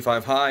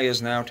 65 high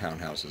is now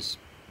townhouses.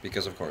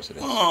 Because, of course, it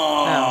is.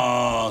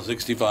 Oh,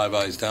 65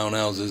 High's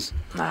townhouses.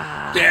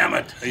 Damn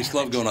it. I used to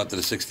love going out to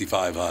the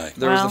 65 High.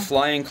 There was Well. the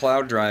Flying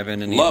Cloud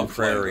Drive-In in Eden Love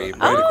Prairie,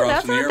 Flying Cloud. Oh, across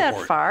that's from the not that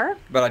airport. far.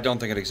 but I don't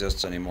think it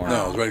exists anymore.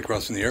 No, it was right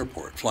across from the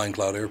airport, Flying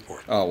Cloud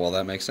Airport. Oh, well,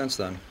 that makes sense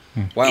then.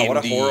 Wow, what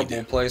a Indeed.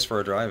 horrible place for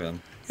a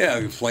drive-in.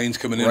 Yeah, planes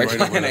coming in Right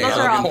right, over in the the Those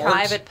are all airport.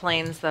 private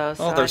planes, though.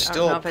 So Oh, I they're don't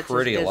still know if it's as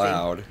pretty busy.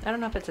 loud. I don't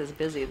know if it's as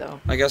busy, though.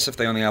 I guess if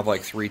they only have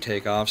like 3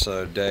 takeoffs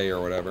a day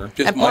or whatever.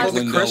 Just And plus- Mike the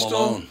Lindell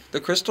Crystal, alone.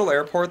 the Crystal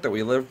Airport that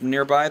we live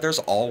nearby, there's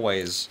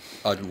always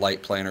a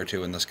light plane or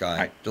two in the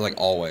sky. Just like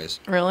always.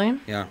 Really?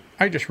 Yeah.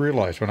 I just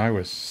realized when I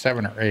was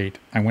 7 or 8,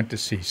 I went to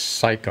see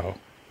Psycho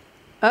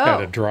Oh, at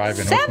a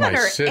drive-in with 7 my or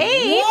sister.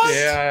 8?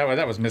 Yeah, well,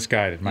 that was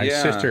misguided. My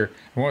Yeah. sister,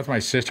 I went with my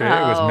sister. It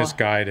Oh. was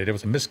misguided. It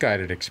was a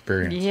misguided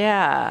experience.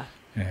 Yeah.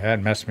 Yeah,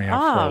 that messed me up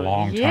for a Oh,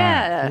 long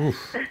yeah. time.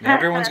 Oof.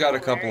 Everyone's got a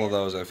couple of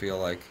those, I feel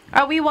like.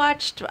 Oh, we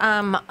watched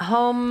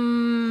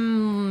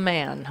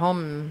Homesman.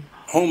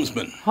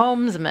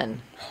 Homesman.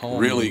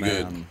 Really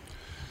Man.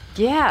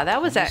 Yeah,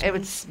 that was it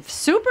was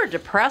super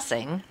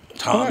depressing.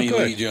 Tommy Oh,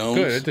 good. Lee Jones.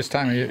 Good. At this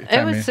time,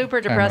 It was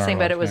super depressing,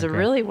 but it was a okay.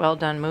 really well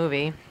done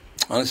movie.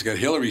 Honestly,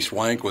 Hillary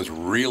Swank was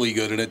really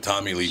good in it.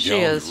 Tommy Lee She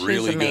Jones is.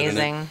 really She's good in it.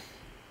 amazing.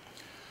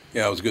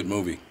 Yeah, it was a good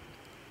movie.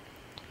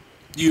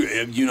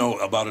 You know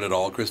about it at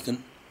all,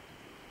 Kristen?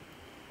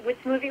 Which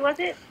movie was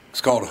it?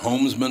 It's called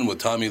Homesman with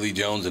Tommy Lee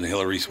Jones and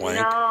Hillary Swank.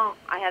 No,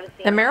 I haven't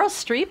seen And it. Meryl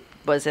Streep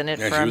was in it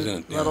Yeah, for she was in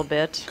it. a little yeah.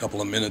 bit. A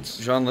couple of minutes.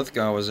 John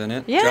Lithgow was in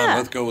it. Yeah. John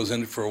Lithgow was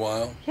in it for a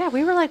while. Yeah,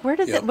 we were like, where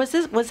did Yep.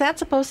 that was that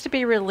supposed to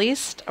be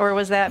released or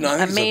was that No, I a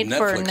think it's made a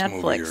for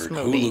Netflix Netflix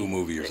movie or Hulu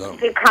movie or something.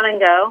 To come and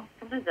go.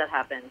 Sometimes that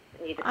happens.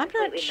 And you just I'm not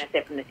completely sh- miss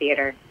it from the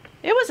theater.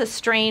 It was a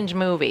strange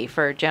movie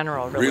for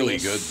general release. Really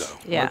good, though.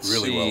 Yeah. Looked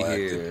really well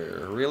acted.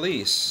 Here.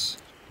 Release.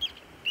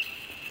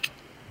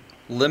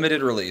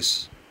 Limited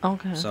release.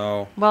 Okay.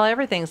 So Well,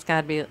 everything's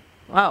got to be.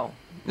 Oh,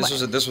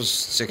 this was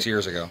 6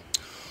 years ago.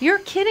 you're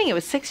kidding! It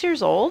was 6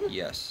 years old.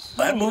 Yes.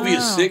 That movie is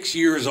Wow. 6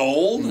 years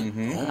old?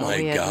 Mm-hmm. Oh, my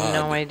we had God.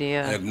 no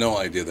idea. I had no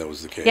idea that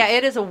was the case. Yeah,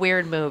 it is a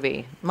weird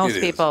movie. Most It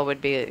is. people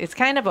would be. It's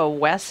kind of a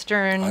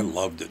western, I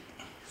loved it.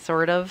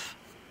 sort of,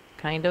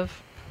 kind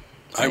of.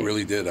 I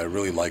really did. I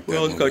really liked that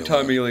Well, it's movie got a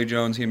lot. Tommy Lee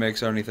Jones. He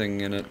makes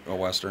anything in it a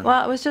western.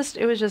 Well, it was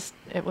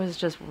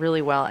just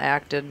really well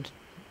acted,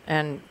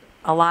 and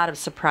a lot of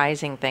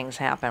surprising things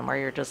happen where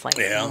you're just like,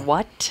 Yeah.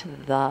 what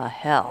the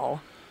hell?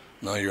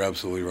 No, you're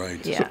absolutely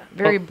right. Yeah,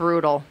 very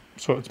brutal.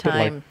 So it's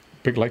Time.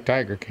 big like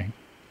Tiger King.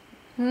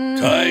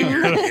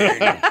 Tiger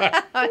King.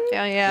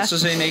 Yeah, yeah. This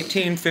is in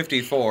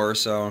 1854,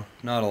 so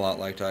not a lot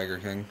like Tiger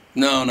King.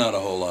 No, not a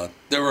whole lot.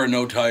 There were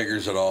no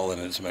tigers at all in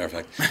it, as a matter of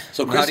fact.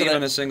 So, Not Kristen,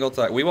 even a single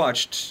tiger. We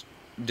watched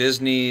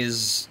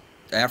Disney's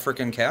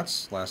African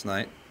Cats last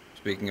night.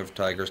 Speaking of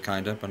tigers,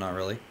 kind of, but not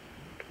really.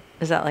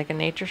 Is that like a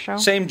nature show?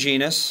 Same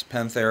genus,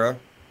 Panthera,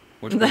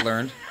 which we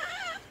learned.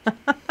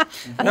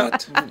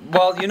 what?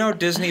 Well, you know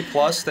Disney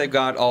Plus, they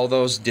got all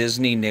those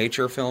Disney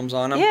nature films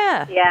on them.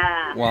 Yeah.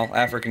 Yeah. Well,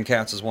 African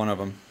Cats is one of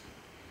them.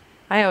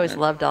 I always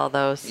loved all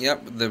those.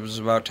 Yep, there was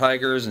about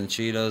tigers and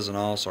cheetahs and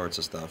all sorts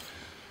of stuff.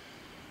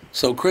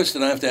 So,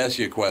 Kristen, I have to ask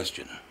you a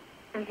question.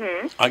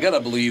 Mm-hmm. I got to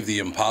believe the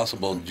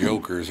impossible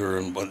jokers,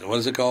 or what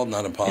is it called?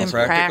 Not impossible.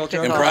 Impractical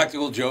Impractical.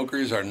 Impractical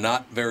jokers are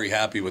not very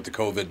happy with the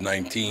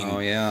COVID-19 Oh,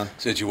 yeah.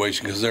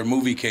 situation because their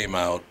movie came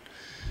out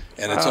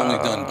and it's only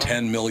done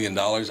 $10 million.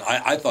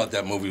 I thought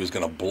that movie was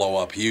going to blow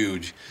up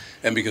huge.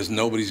 And because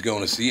nobody's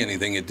going to see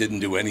anything, it didn't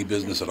do any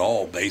business at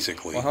all,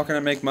 basically. Well, how can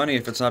it make money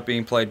if it's not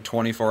being played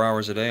 24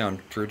 hours a day on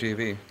True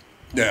TV?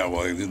 Yeah,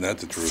 well, isn't that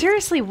the truth?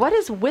 Seriously, what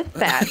is with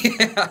that?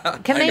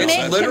 Can I they know. make?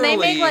 It's Can they make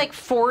literally- like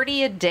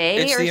 40 a day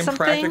It's or the something?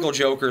 Impractical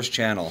Jokers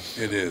channel.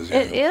 It is.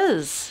 It yeah.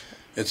 is.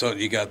 It's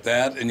you got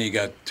that, and you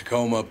got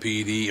Tacoma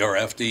PD or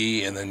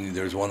FD, and then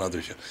there's one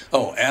other show.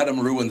 Oh, Adam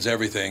ruins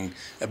everything.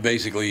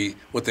 Basically,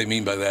 what they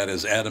mean by that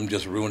is Adam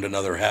just ruined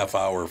another half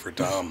hour for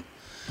Tom.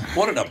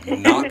 What an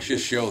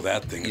obnoxious show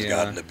that thing has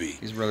gotten to be.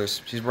 He's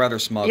rather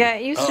smug. Yeah,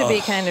 it used to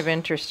be kind of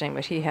interesting,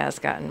 but he has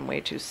gotten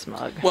way too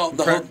smug. Well,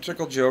 the whole,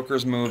 Practical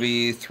Jokers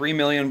movie, $3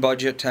 million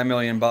budget, $10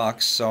 million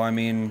bucks. So I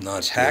mean,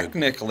 Not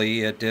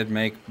technically, it did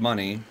make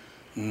money.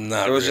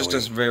 not It was really.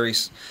 just a very.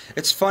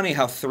 It's funny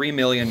how $3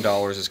 million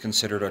is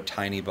considered a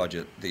tiny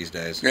budget these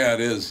days. Yeah,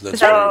 it is. That's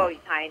So true.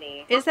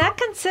 tiny. Is that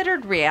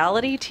considered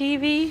reality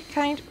TV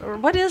kind, or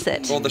what is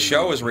it? Well, the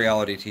show is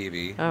reality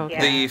TV. Okay.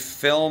 Yeah. The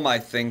film, I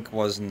think,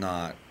 was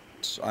not.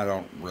 I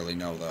don't really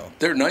know though.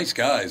 They're nice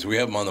guys. We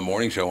have them on the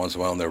morning show once in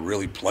a while, and they're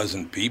really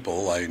pleasant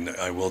people.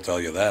 I will tell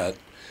you that.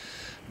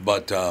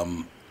 But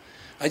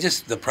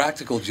the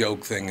practical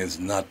joke thing is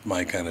not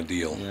my kind of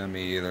deal. Yeah,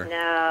 me either.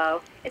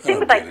 No. It's I same don't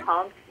with get like it.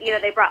 Punk'd. You know,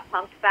 they brought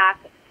Punk'd back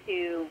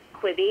to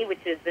Quibi,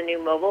 which is the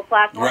new mobile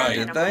platform. Right,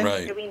 And did they? I'm like,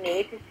 right. do we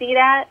need to see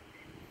that?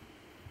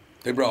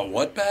 They brought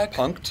what back?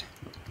 Punk'd?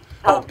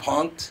 Oh,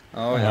 Punk'd?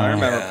 Oh yeah, I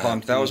remember Yeah,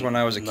 Punk'd. That was when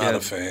I was a kid. Not a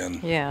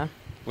fan. Yeah.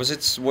 Was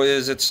it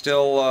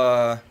still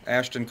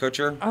Ashton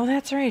Kutcher? Oh,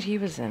 that's right. He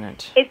was in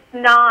it. It's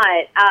not.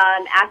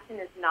 Ashton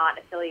is not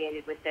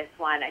affiliated with this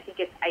one. I think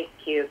it's Ice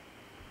Cube.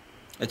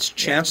 It's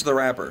Chance the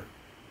Rapper.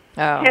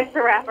 Oh. Chance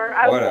the Rapper.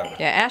 Whatever.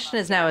 Yeah, Ashton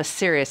is now a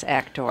serious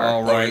actor.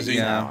 Oh, right, is he?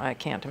 yeah. No, I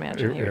can't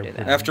imagine he would do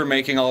that. After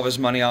making all of his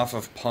money off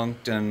of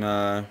Punk'd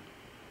and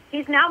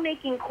He's now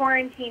making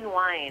quarantine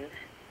wine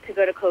to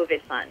go to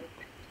COVID funds.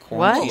 What?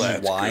 Well, quarantine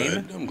that's wine.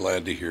 good. I'm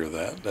glad to hear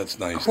that. That's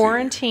nice.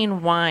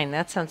 Quarantine wine.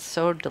 That sounds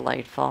so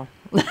delightful.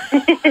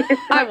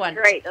 I want.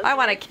 Great. I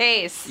want a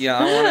case. Yeah,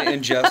 I want to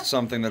ingest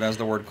something that has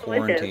the word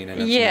quarantine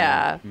in it.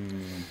 Yeah. To hear.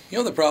 You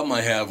know the problem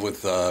I have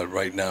with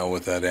right now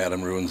with that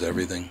Adam Ruins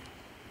Everything?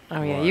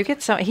 Oh yeah, you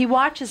get so he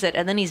watches it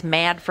and then he's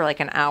mad for like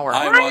an hour.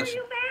 I Why watch are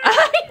you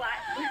mad?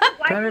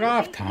 Why Turn are it you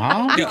off, mad?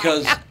 Tom.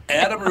 because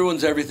Adam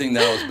Ruins Everything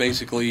now is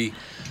basically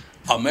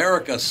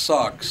America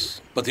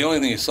sucks, but the only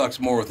thing that sucks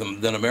more with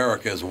them than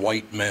America is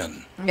white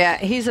men. Yeah,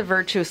 he's a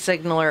virtue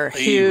signaler.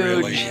 He Huge.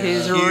 really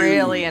He's is.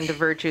 really Huge. into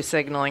virtue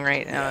signaling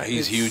right now. Yeah,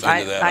 he's It's- huge I,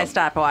 into that. I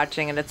stopped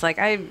watching and it's like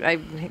I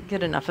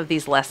get enough of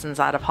these lessons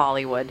out of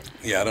Hollywood.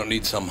 Yeah, I don't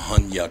need some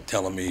hunyuk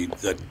telling me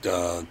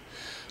that.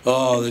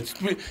 That's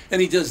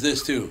and he does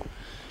this too.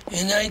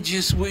 And I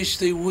just wish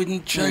they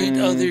wouldn't treat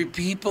other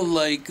people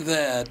like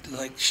that.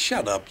 Like,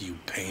 shut up, you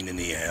pain in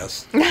the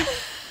ass.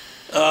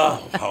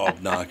 Oh, how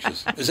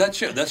obnoxious! Is that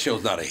show? That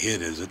show's not a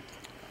hit, is it?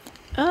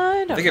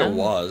 I don't I think know. it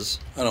was.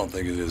 I don't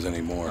think it is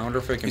anymore. I wonder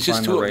if we can it's just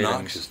find too the ratings.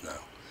 obnoxious now.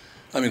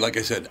 I mean, like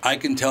I said, I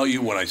can tell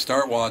you when I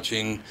start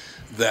watching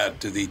that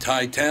the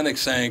Titanic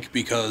sank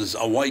because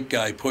a white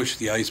guy pushed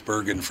the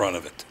iceberg in front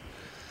of it.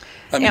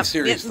 I mean, Yeah,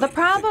 seriously. the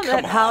problem come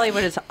that on.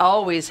 Hollywood has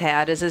always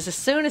had is as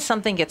soon as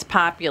something gets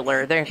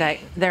popular, they're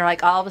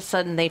like all of a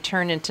sudden they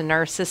turn into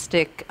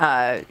narcissistic,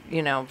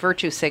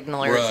 virtue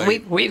signalers.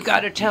 Right. We've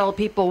got to tell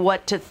people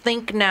what to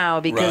think now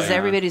because Right.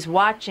 everybody's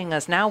watching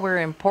us. Now we're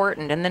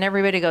important, and then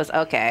everybody goes,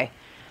 okay.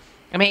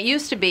 I mean, it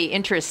used to be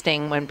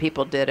interesting when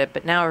people did it,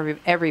 but now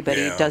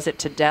everybody Yeah. does it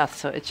to death,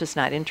 so it's just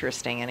not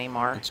interesting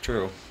anymore. It's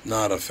true.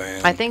 Not a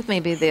fan. I think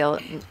maybe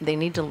they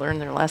need to learn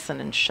their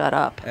lesson and shut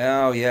up.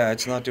 Oh yeah,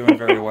 it's not doing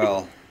very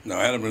well. No,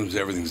 Adam Ruins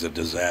Everything's a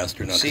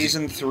disaster. Not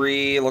Season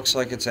 3 looks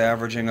like it's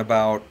averaging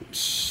about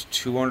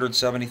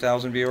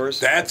 270,000 viewers.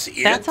 That's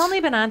it. That's only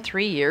been on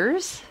 3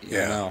 years?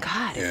 Yeah. No.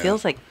 God, Yeah. it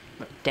feels like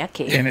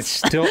decades. And it's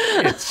still How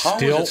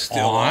is it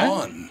still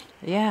on?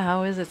 Yeah,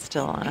 how is it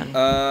still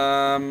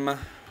on?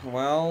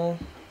 Well,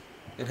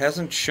 it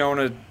hasn't shown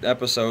an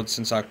episode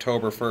since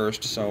October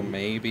 1st, so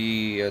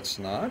maybe it's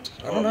not.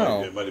 I don't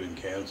know. It might have been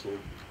canceled.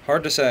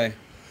 Hard to say.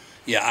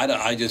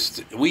 Yeah,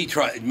 we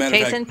tried. Matter of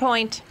Case fact, in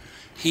point.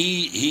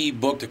 he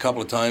booked a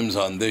couple of times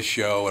on this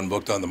show and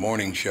booked on the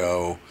morning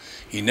show.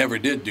 He never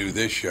did do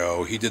this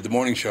show. He did the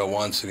morning show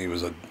once, and he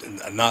was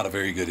not a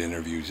very good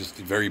interview. Just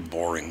very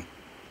boring.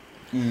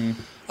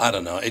 I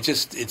don't know. It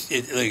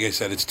like I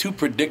said, it's too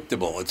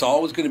predictable. It's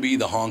always going to be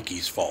the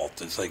honky's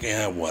fault. It's like,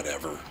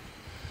 whatever.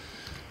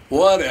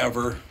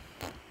 Whatever.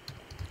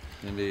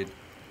 Indeed.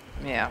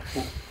 Yeah.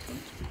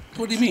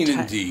 What do you mean,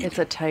 indeed? It's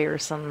a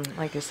tiresome,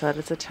 like I said,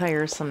 it's a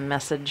tiresome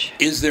message.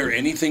 Is there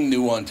anything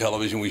new on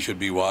television we should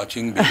be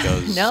watching?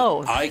 Because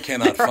No. I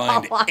cannot They're all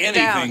find locked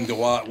anything down. to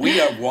watch. We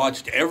have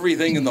watched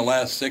everything in the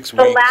last 6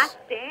 The weeks. Last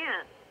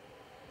Dance.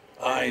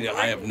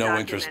 I have no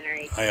interest.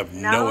 Documentary. I have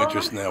no No?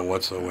 interest in that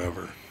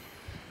whatsoever.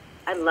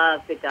 I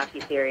love good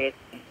docuseries.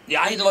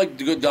 Yeah, I like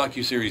the good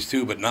docuseries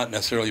too, but not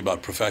necessarily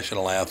about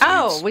professional athletes.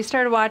 Oh, we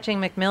started watching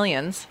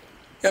McMillions.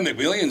 Yeah,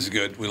 McMillion's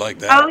good. We like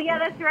that. Oh, yeah,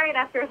 that's right.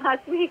 After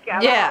last week.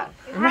 Yeah.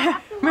 You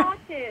have to watch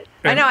it.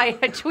 I know, I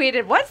had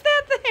tweeted, what's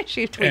that thing?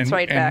 She tweets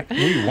right back.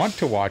 We want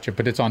to watch it,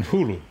 but it's on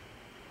Hulu.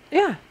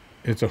 Yeah.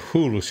 It's a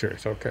Hulu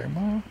series. Okay.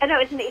 Well, I know,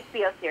 it's an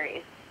HBO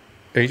series.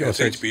 It's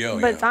so it's- HBO.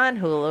 But it's on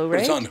Hulu, right?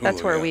 It's on Hulu,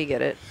 That's where yeah. we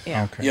get it.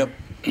 Yeah. Okay. Yep.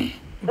 You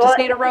just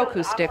need a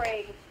Roku stick.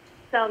 Offering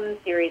some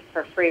series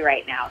for free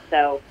right now,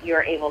 so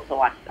you're able to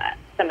watch that.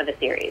 Some of the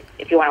series.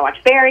 If you want to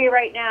watch Barry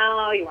right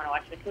now, you want to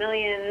watch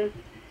McMillions,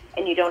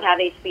 and you don't have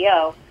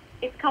HBO,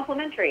 it's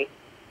complimentary.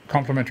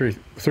 Complimentary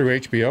through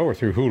HBO or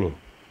through Hulu?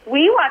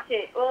 We watch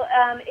it. Well,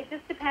 it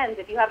just depends.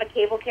 If you have a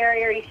cable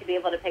carrier, you should be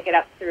able to pick it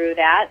up through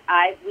that.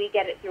 We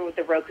get it through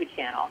the Roku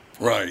channel.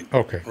 Right.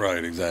 Okay.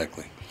 Right,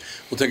 exactly.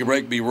 We'll take a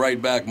break. Be right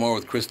back. More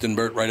with Kristen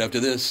Burt right after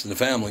this and the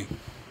family.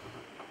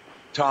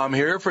 Tom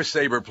here for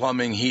Sabre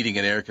Plumbing, Heating,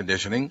 and Air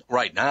Conditioning.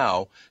 Right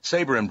now,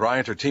 Sabre and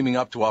Bryant are teaming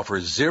up to offer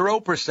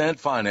 0%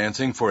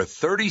 financing for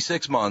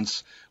 36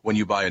 months when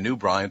you buy a new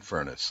Bryant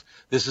furnace.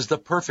 This is the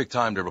perfect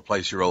time to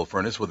replace your old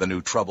furnace with a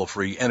new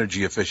trouble-free,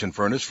 energy-efficient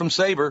furnace from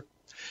Sabre.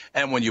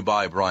 And when you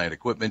buy Bryant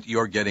equipment,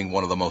 you're getting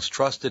one of the most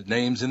trusted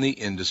names in the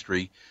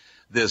industry.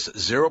 This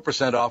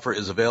 0% offer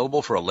is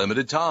available for a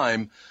limited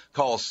time.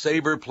 Call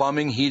Sabre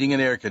Plumbing, Heating,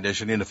 and Air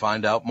Conditioning to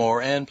find out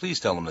more, and please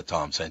tell them that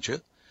Tom sent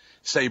you.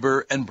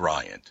 Sabre and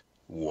Bryant,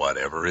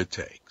 whatever it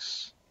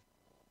takes.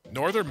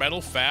 Northern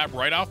Metal Fab,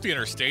 right off the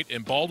interstate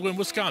in Baldwin,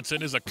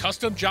 Wisconsin, is a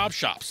custom job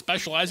shop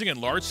specializing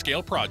in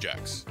large-scale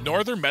projects.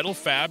 Northern Metal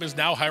Fab is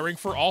now hiring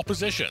for all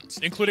positions,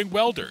 including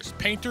welders,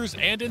 painters,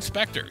 and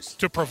inspectors,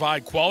 to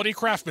provide quality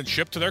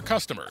craftsmanship to their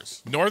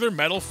customers. Northern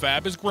Metal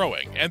Fab is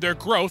growing, and their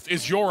growth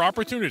is your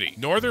opportunity.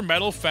 Northern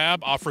Metal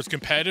Fab offers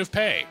competitive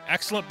pay,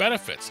 excellent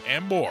benefits,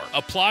 and more.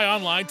 Apply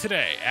online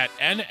today at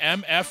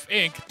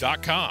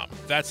nmfinc.com.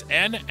 That's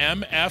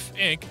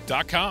nmfinc.com.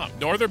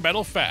 Northern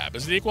Metal Fab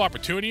is an equal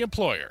opportunity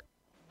employer.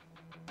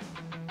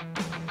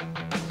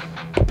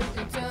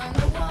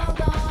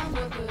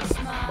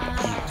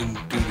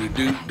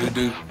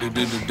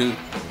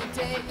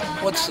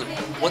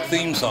 What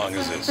theme song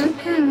is this?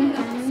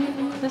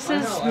 This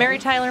is Mary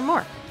Tyler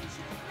Moore,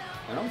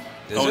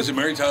 Is it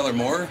Mary Tyler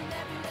Moore?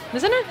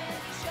 isn't it?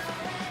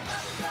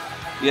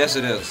 Yes,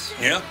 it is.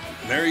 Yeah,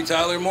 Mary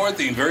Tyler Moore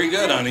theme. Very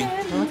good, honey.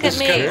 Look It's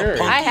at kind me. of a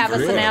punky I have a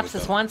groove with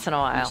synapsis it. once in a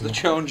while. The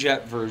Joan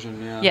Jett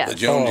version, yeah. Yes. The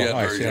Joan Jett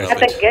I see. version of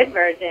That's it. a good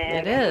version.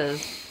 It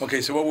is.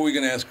 Okay, so what were we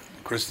going to ask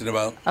Kristen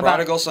about?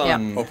 Prodigal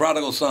Son. Oh,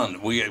 Prodigal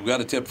Son. We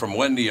got a tip from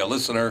Wendy, a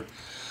listener,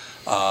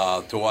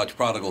 to watch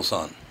Prodigal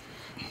Son.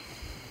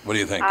 What do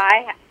you think?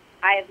 I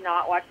have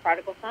not watched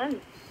Prodigal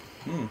Son.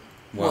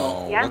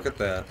 Well, Yeah. look at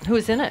that.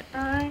 Who's in it?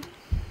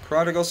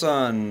 Prodigal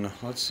Son.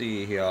 Let's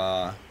see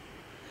here.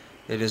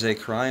 It is a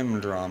crime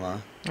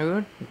drama.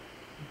 Ooh,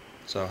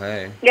 So,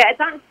 hey. Yeah, it's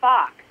on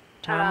Fox.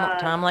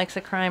 Tom likes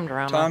a crime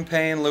drama. Tom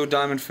Payne, Lou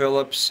Diamond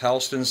Phillips,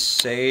 Halston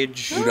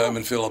Sage, Lou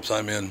Diamond Phillips,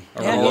 I'm in.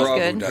 Yeah, he's Aurora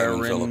good.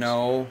 Diamond Phillips.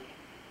 Perrineau.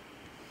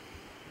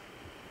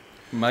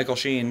 Michael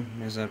Sheen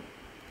is it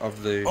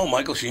of the Oh,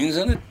 Michael Sheen's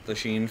in it? the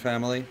Sheen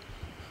family,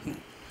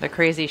 The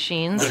Crazy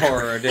Sheens.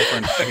 or a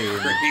different Sheen?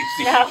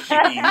 Crazy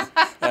Sheen.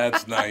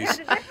 That's nice.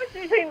 There's a difference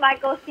between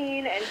Michael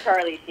Sheen and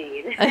Charlie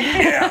Sheen.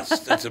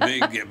 Yes, that's a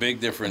big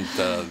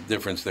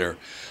difference there.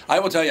 I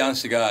will tell you,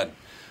 honest to God,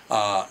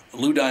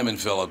 Lou Diamond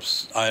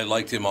Phillips, I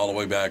liked him all the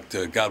way back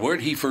to, God, where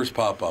did he first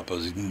pop up?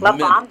 Was he La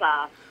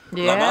Bamba.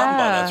 Yeah. La Bamba,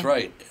 that's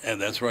right. And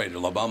that's right,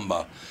 La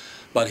Bamba.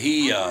 But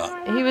he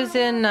He was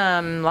in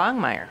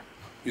Longmire.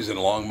 was in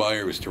Longmire.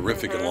 He was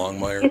terrific in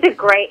Longmire.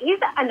 He's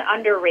an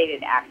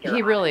underrated actor.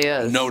 He really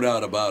is. No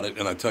doubt about it.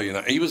 And I tell you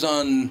now, he was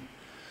on,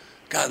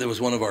 God, there was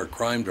one of our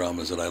crime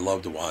dramas that I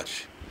love to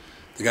watch.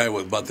 The guy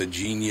about the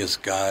genius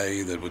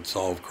guy that would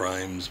solve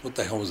crimes. What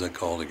the hell was that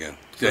called again?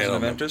 Person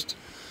of Interest.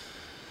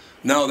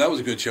 No, that was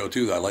a good show,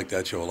 too. I liked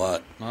that show a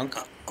lot. Monk.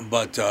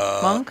 But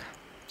Monk?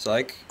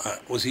 Psych.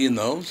 was he in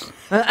those?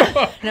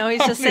 No,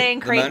 he's just saying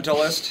The crazy.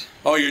 Mentalist.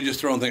 Oh, you're just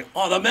throwing things.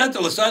 Oh, The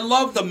Mentalist. I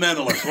love The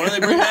Mentalist. Why do they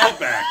bring that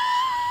back?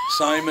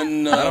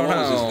 Simon, I don't what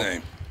was know. his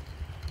name?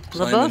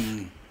 LaBeouf?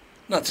 Simon,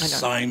 not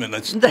Simon.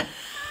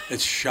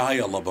 It's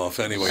Shia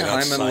LaBeouf anyway,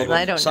 not Simon. Simon.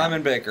 I don't know.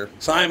 Simon Baker.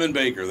 Simon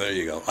Baker. There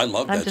you go. I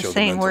love I'm that just show.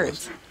 saying The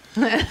words. Mentalist.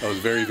 That was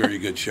a very, very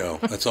good show.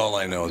 That's all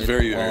I know. It's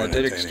very, very Well, it did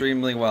entertaining.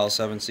 extremely well,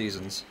 7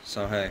 seasons.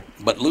 So hey.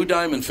 But Lou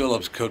Diamond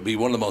Phillips could be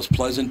one of the most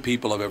pleasant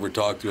people I've ever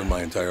talked to in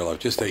my entire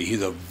life.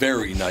 He's a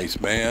very nice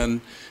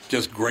man.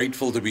 Just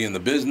grateful to be in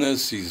the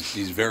business.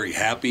 He's very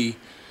happy.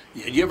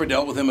 You ever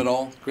dealt with him at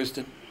all,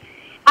 Kristen?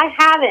 I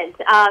haven't,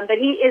 but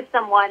he is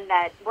someone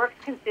that works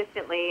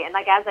consistently, and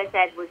like as I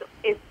said,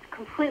 is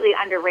completely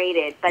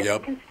underrated. But Yep.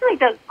 he consistently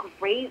does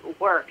great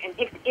work and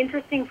picks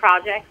interesting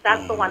projects.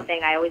 That's the one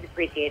thing I always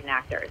appreciate in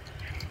actors.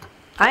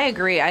 I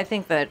agree. I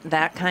think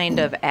that kind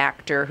of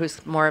actor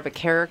who's more of a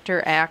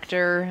character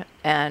actor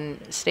and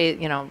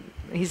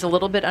he's a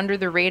little bit under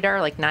the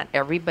radar. Like, not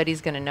everybody's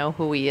going to know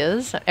who he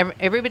is.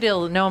 Everybody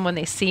will know him when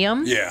they see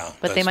him. Yeah,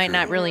 But they that's might true.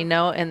 not really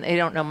know, and they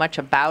don't know much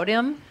about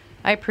him.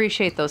 I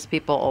appreciate those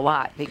people a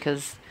lot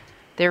because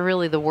they're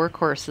really the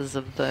workhorses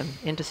of the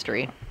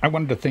industry. I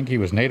wanted to think he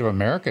was Native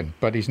American,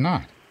 but he's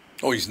not.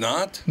 Oh, he's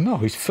not? No,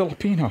 he's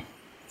Filipino.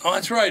 Oh,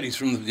 that's right. He's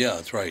from yeah,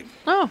 that's right.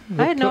 Oh,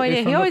 I had no He's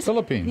idea. from the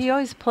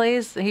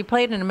Philippines. He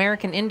played an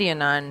American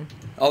Indian on.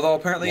 Although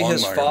apparently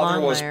his Longmire. father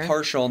was Longmire.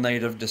 partial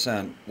native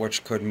descent,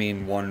 which could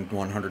mean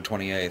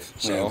 128th.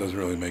 So it So, doesn't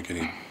really make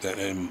any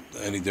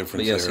difference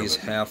but yes, there. he's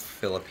half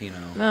Filipino.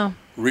 No,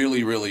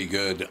 Really, really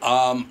good.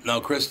 Now,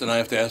 Kristen, I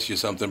have to ask you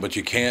something, but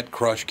you can't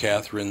crush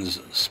Catherine's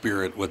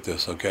spirit with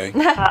this, okay?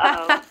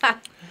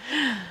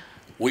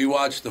 We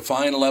watched the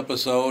final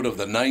episode of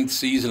the 9th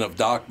season of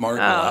Doc Martin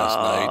last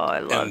night. I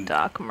love and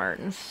Doc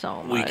Martin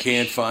so much. we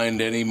can't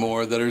find any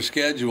more that are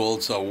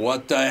scheduled, so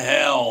what the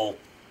hell?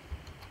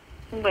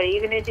 What are you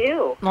going to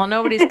do? Well,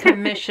 nobody's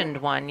commissioned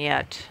one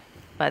yet,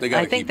 but They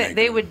gotta I think keep that making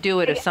they them. would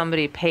do it if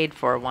somebody paid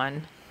for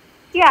one.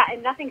 Yeah,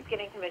 and nothing's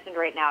getting commissioned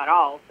right now at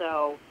all.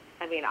 So,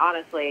 I mean,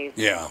 honestly,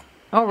 Yeah.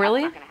 Oh,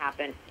 really? that's not going to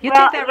happen. You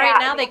Well, think that right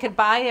yeah, now they could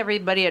buy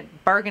everybody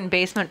at bargain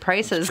basement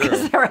prices Sure.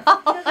 because they're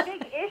all. The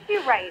big issue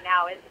right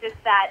now. It's just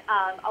that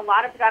a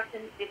lot of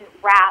productions didn't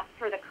wrap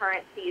for the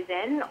current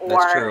season, or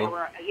That's true. they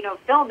were,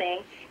 filming,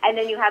 and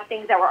then you have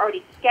things that were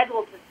already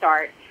scheduled to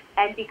start.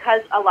 And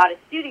because a lot of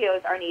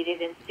studios are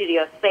needed in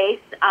studio space,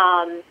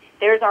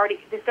 there's already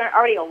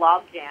a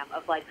logjam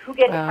of like who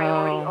gets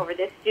priority over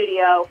this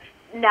studio.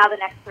 Now the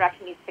next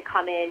production needs to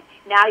come in.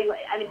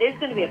 There's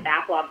going to be a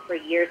backlog for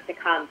years to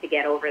come to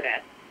get over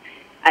this.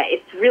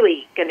 It's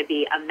really going to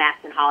be a mess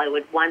in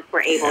Hollywood once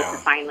we're able to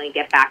finally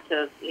get back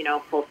to,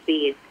 full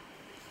speed.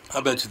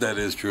 I bet you that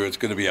is true. It's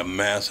going to be a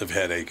massive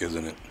headache,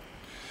 isn't it?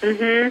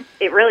 Mm-hmm.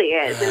 It really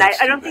is. And That's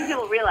I don't too think bad.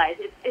 people realize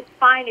it's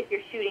fine if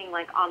you're shooting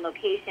like on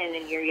location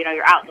and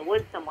you're out in the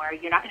woods somewhere.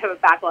 You're not going to have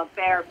a backlog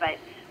there. But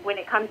when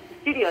it comes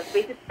to studio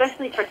space,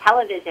 especially for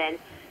television,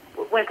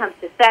 when it comes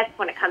to sets,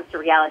 when it comes to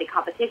reality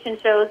competition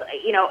shows,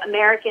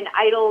 American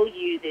Idol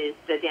uses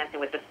the Dancing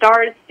with the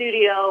Stars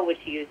studio, which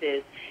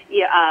uses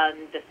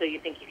the So You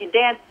Think You Can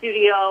Dance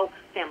studio.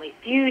 Family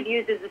Feud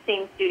uses the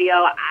same studio.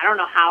 I don't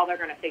know how they're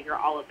going to figure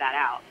all of that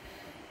out.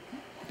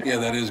 Yeah,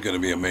 that is going to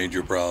be a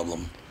major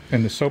problem.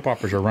 And the soap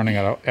operas are running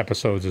out of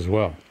episodes as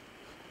well.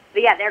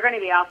 But yeah, they're going to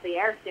be off the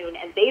air soon,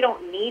 and they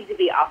don't need to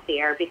be off the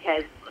air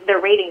because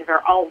their ratings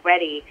are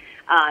already,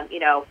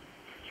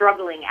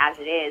 struggling as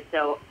it is.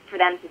 So for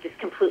them to just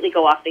completely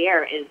go off the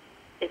air is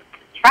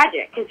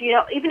tragic. Because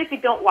even if you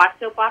don't watch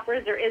soap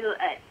operas, there is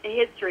a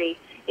history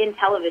in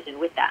television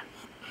with them.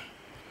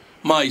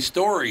 My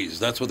stories.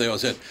 That's what they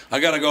always said. I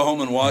got to go home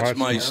and watch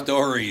my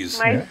stories.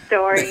 My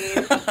stories.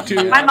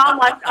 My mom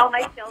watched All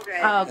My Children.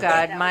 Oh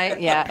God,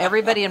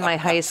 everybody in my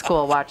high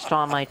school watched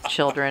All My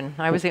Children.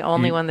 I was the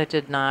only one that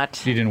did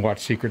not. You didn't watch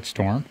Secret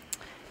Storm?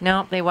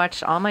 No, they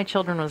watched All My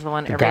Children was the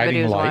one The everybody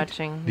Guiding was Light?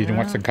 watching. You didn't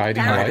watch The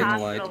Guiding Dallas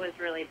Light? Hospital was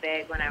really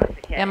big when I was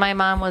a kid. And my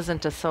mom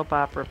wasn't a soap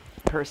opera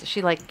person.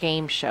 She liked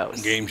game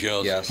shows. Game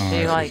shows. Yes.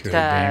 She Oh, liked, she's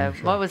a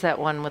game show. what was that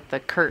one with the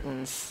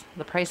curtains?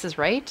 The Price is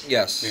Right?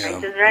 Yes. Yeah.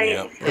 Price is Right.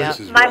 Yeah, Yeah. Price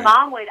is My Right.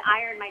 mom would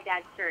iron my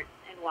dad's shirts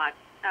and watch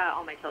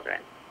All My Children.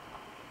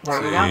 There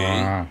we go.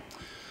 Ah.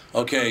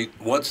 Okay,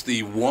 what's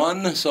the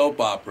one soap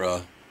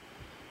opera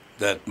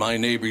that my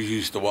neighbors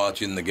used to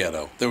watch in the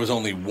ghetto? There was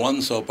only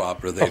one soap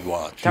opera they'd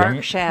watch.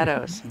 Dark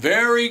Shadows.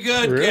 Very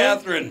good, Really?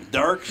 Catherine.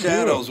 Dark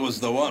Shadows was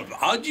the one.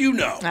 How'd you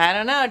know? I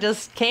don't know,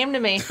 just came to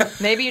me.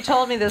 Maybe you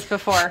told me this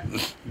before.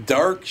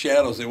 Dark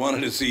Shadows. They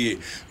wanted to see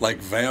like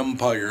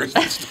vampires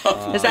and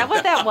stuff. Is that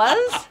what that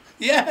was?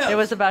 Yeah. It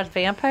was about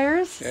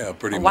vampires? Yeah,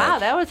 pretty much. Wow,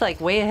 that was like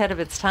way ahead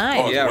of its Oh,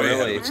 time. it's Yeah, way ahead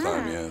really. of its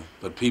time, yeah.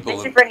 But They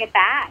people, should bring it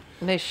back.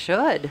 They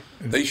should.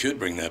 they should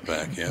bring that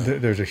back, yeah.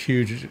 There's a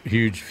huge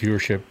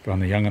viewership on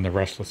The Young and the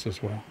Restless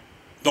as well,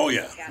 Oh,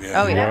 yeah. Oh,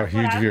 yeah. yeah. That's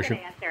huge what I was viewership. going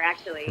to answer,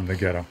 actually. from the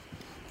ghetto.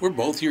 Were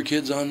both your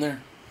kids on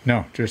there?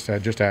 No, just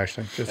Ashley. Just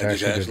And Ashley. just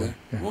did Ashley? that,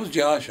 yeah. What was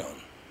Josh on?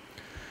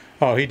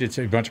 Oh, he did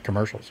a bunch of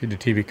commercials. He did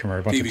TV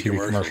commercials, bunch TV of TV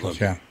commercials, commercials.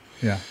 okay.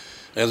 Yeah.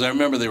 As I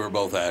remember, they were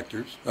both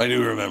actors. I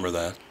do remember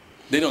that.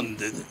 They don't,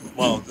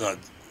 well,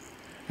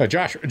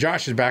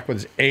 Josh is back with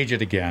his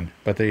agent again,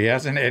 but he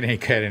hasn't had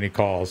any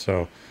calls,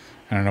 so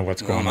I don't know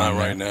what's going not on.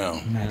 right there.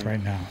 now. Not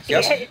right now.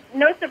 Yes.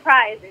 No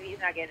surprise if he's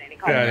not getting any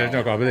calls. Yeah, there's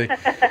no call.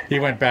 But he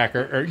went back,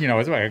 or it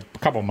was like a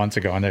couple months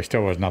ago, and there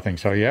still was nothing.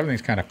 So yeah,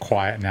 everything's kind of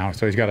quiet now.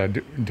 So he's got to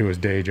do his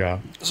day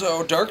job.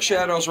 So Dark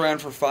Shadows ran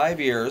for 5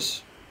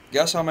 years.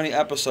 Guess how many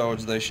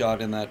episodes they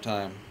shot in that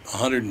time?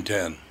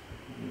 110.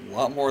 A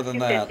lot more than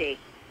that.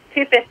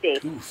 250.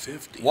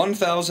 250.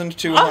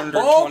 1,225.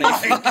 Oh,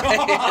 my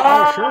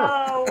God.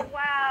 Oh,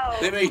 wow.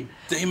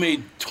 They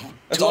made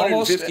It's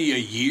almost 250 a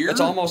year? It's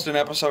almost an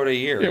episode a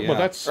year. Yeah, well,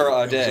 that's- or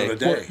a Episode day. a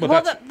day.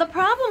 Well, the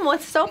problem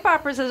with soap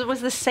operas is it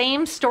was the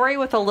same story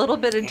with a little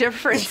bit of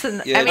difference.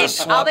 And Yeah, I mean, just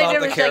swap all they out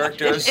did the was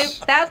characters.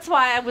 like, that's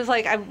why I was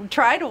like, I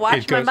tried to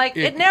watch, but I'm like,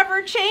 it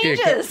never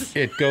changes.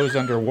 It goes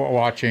under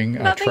watching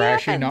a Nothing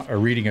trashy, happens. or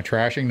reading a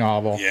trashing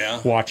novel,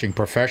 Yeah. watching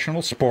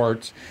professional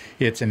sports.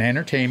 It's an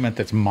entertainment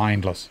that's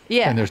mindless.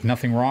 Yeah. And there's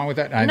nothing wrong with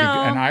that. No.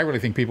 I really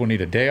think people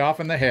need a day off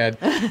in the head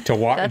to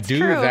That's do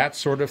true. that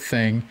sort of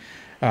thing.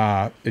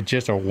 It's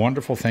just a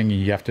wonderful thing.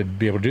 You have to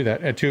be able to do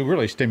that to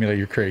really stimulate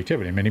your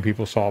creativity. Many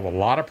people solve a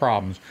lot of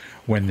problems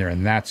when they're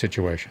in that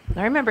situation.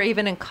 I remember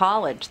even in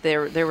college,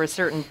 there were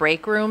certain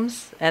break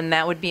rooms, and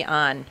that would be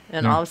on.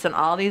 And all of a sudden,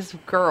 all these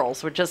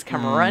girls would just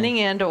come running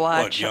in to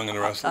watch Young and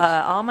the Restless?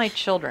 All My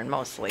Children,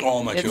 mostly.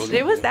 All My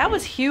Children. That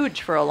was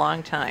huge for a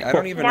long time. I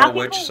don't even Now know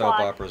which people soap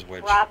watch opera's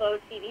which. Bravo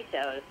TV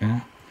shows.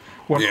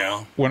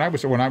 When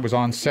I was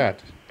on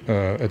set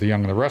at The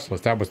Young and the Restless,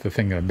 that was the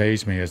thing that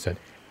amazed me, is that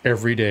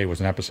every day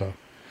was an episode.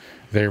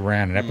 They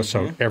ran an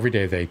episode every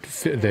day.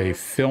 They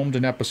filmed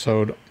an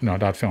episode. No,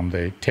 not filmed.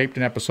 They taped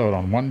an episode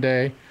on one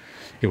day.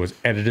 It was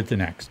edited the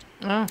next.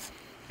 Oh,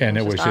 And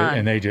it just was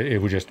on.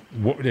 it was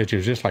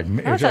just like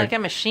that was like a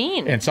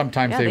machine. And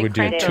sometimes Yeah, they would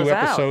do cranked 2 those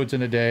out. episodes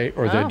in a day,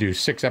 or Oh. they'd do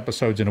 6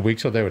 episodes in a week,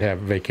 so they would have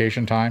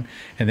vacation time.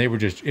 And they were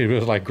it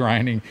was like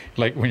grinding,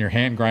 like when you're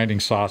hand grinding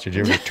sausage.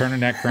 You were just turning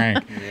that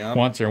crank Yep.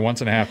 once or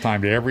once and a half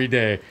times every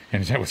day,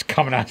 and it was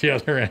coming out the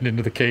other end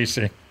into the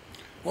casing.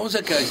 What was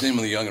that guy's name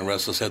in The Young and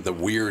Restless? Had the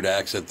weird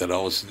accent that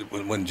always,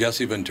 when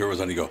Jesse Ventura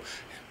was on, he'd go,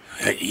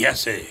 Hey,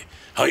 yes, eh?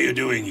 How you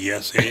doing,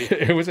 yes, eh?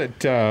 It was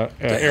at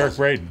Eric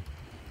Braden.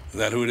 Is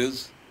that who it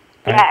is?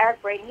 Yeah,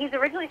 Eric Braden. He's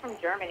originally from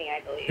Germany, I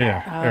believe.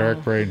 Yeah,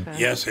 Eric Braden. okay.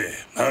 Yes, eh?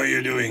 How are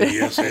you doing,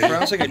 yes, eh?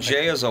 Pronouncing a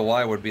J as a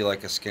Y would be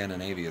like a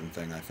Scandinavian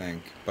thing, I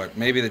think. But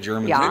maybe the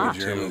Germans Yeah. do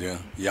it too.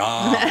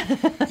 Yeah.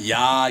 Yeah.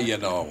 Yeah, you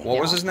know. What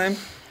was his name?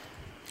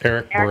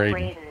 Eric Eric Braden.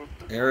 Braden.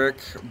 Eric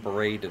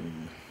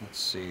Braden. Let's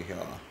see.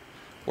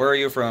 Where are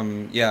you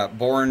from? Yeah,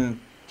 born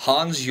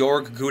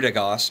Hans-Jörg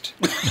Gudegast.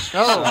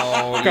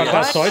 Oh, So, Got that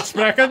yes,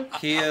 Deutschsprechen?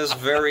 he is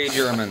very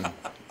German.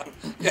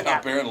 Yeah,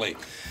 apparently.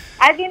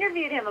 I've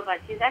interviewed him a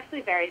bunch. He's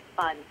actually very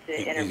fun to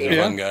He's interview. a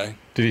Yeah. fun guy.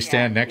 Did he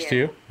stand next to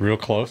you, real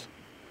close?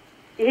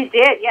 He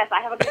did, yes.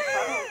 I have a good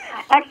photo,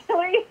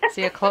 actually. is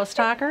he a close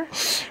talker?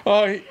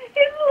 Oh, He's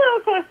a little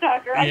close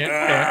talker.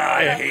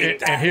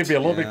 and he'd be a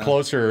little bit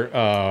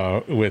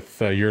closer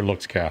with your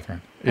looks,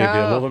 Catherine. He'd be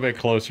a Oh. little bit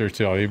closer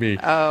to. He'd be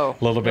Oh,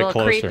 a little bit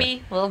closer.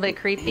 creepy. A little bit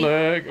creepy.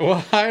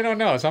 Well, I don't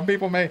know. Some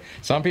people may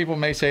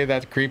say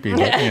that's creepy,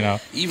 but, you know.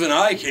 Even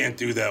I can't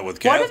do that with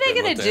What Catherine. are they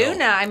going the to do hell?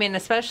 now? I mean,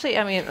 especially,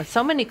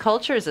 so many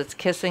cultures, it's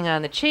kissing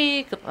on the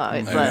cheek, it's know,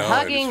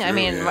 hugging. it's I true,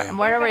 mean, yeah.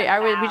 what are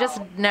we just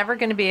never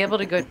going to be able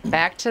to go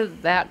back to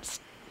that,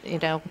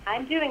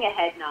 I'm doing a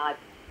head nod.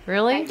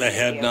 really? The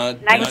head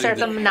nod. Nice We start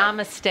the- some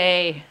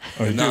namaste.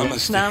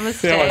 Namaste.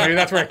 Namaste. Yeah, well, maybe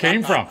that's where it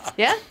came from.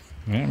 Yeah?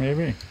 Yeah,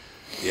 maybe.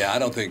 Yeah, I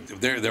don't think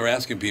they're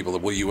asking people,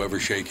 will you ever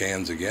shake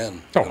hands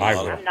again? Oh, And a I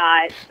lot will. of- I'm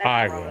not. That's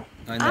I gross. will.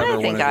 I never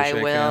think wanted to I shake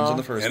hands will. in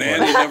the first And place.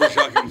 Andy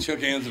never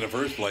shook hands in the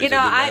first place. You know,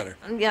 it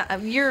didn't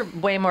matter. you're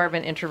way more of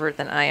an introvert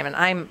than I am, and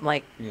I'm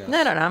like, Yes.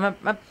 no,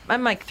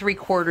 I'm like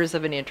 3/4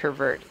 of an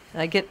introvert.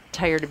 I get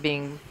tired of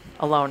being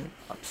alone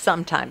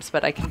sometimes,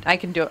 but I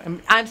can do it.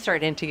 I'm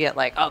starting to get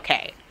like,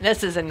 okay,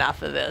 this is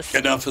enough of this.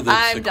 Enough of this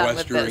I'm done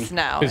with sequestering. this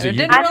now. Is It it you-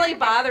 didn't I'm really an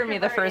bother me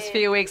the first extroverted.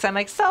 few weeks. I'm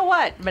like, so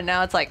what? But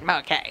now it's like,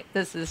 okay,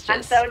 this is I'm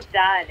just. so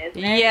done,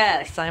 isn't it?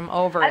 Yes, I'm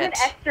over I'm it.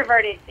 an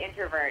extroverted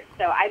introvert,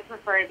 so I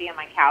prefer to be on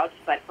my couch,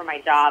 but for my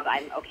job,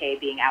 I'm okay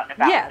being out and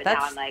about. Yeah, but now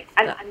that's- I'm like,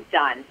 I'm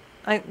done.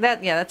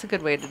 That's a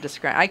good way to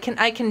describe. I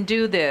can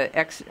do the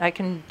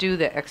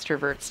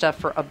extrovert stuff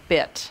for a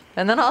bit,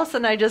 and then all of a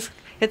sudden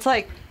it's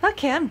like,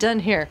 okay, I'm done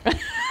here.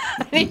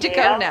 I need to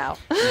go Yeah. now.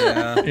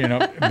 Yeah.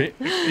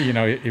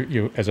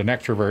 You as an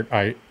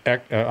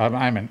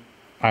extrovert,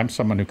 I'm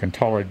someone who can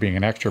tolerate being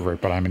an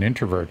extrovert, but I'm an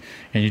introvert,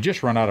 and you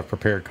just run out of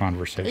prepared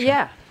conversation.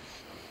 Yeah.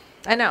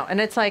 I know, and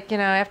it's like,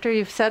 after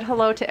you've said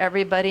hello to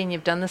everybody and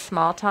you've done the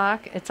small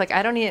talk, it's like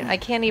I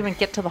can't even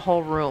get to the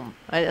whole room.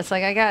 It's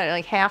like I got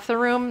like half the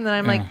room, and then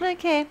I'm like,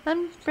 okay,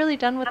 I'm really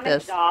done with I'm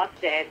this.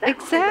 exhausted.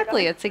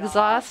 Exactly, it's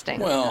exhausting.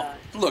 Well,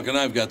 look, and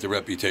I've got the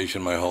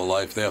reputation my whole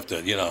life. They have to,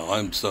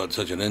 I'm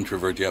such an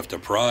introvert. You have to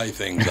pry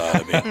things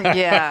out of me.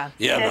 Yeah.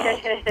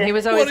 He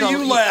was always What are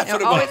you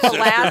laughing always about, the sister?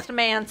 last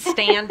man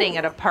standing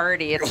at a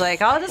party. It's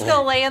like, I'll just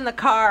go lay in the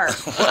car.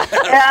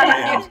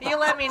 you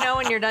let me know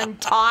when you're done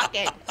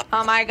talking.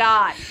 Oh my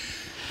God.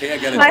 Hey, I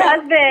got My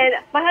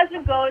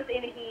husband goes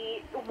and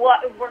he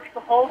works the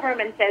whole room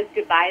and says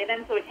goodbye to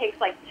them, so it takes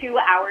like 2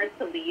 hours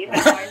to leave.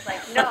 And I'm always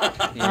like, no.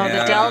 Oh, the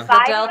Yeah. Delta, Bye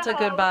to the Delta host.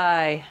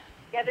 goodbye.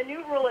 Yeah, the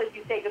new rule is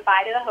you say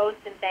goodbye to the host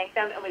and thank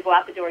them, and we go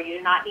out the door. You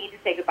do not need to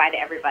say goodbye to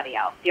everybody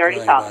else. You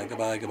already saw them.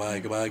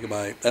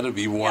 Goodbye. That'd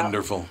be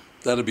wonderful.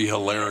 That'd be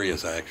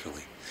hilarious,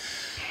 actually.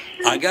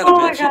 I got Oh to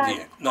my mention God. to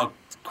you. Now,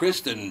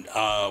 Kristen,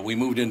 we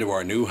moved into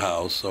our new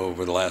house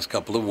over the last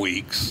couple of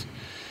weeks.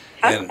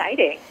 How and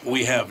exciting.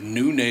 we have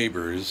new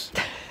neighbors.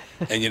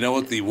 And you know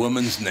what the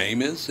woman's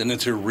name is? And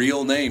it's her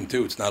real name,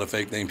 too. It's not a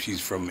fake name. She's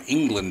from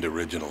England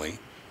originally.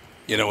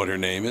 You know what her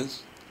name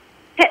is?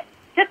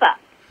 Pippa.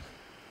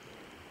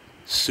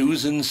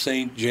 Susan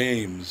St.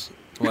 James.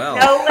 Well,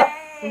 No way.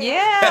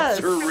 Yes. That's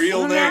her real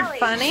Isn't name. that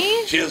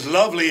funny? She has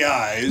lovely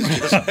eyes.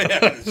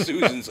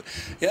 Susan's.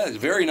 Yeah, it's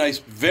very nice,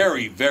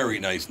 very, very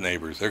nice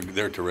neighbors.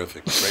 They're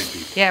terrific. Great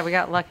people. Yeah, we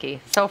got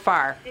lucky so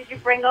far. Did you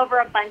bring over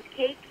a bunch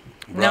cake?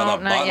 Brought No, a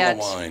not bottle yet. of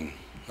wine.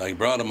 I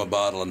brought him a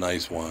bottle of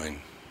nice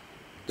wine.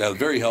 That was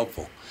very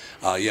helpful.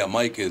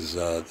 Mike is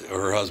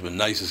her husband,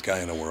 nicest guy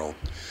in the world.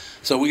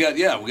 So we got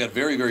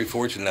very, very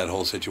fortunate in that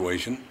whole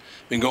situation.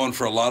 Been going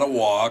for a lot of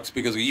walks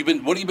because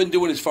what have you been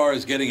doing as far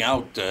as getting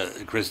out,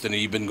 Kristen?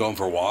 Have you been going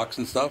for walks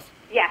and stuff?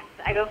 Yes,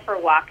 I go for a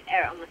walk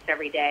almost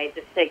every day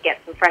just to get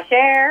some fresh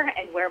air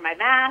and wear my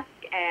mask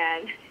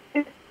and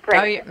it's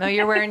great.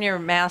 You're wearing your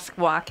mask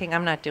walking.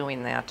 I'm not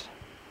doing that.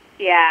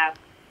 Yeah,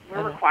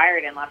 we're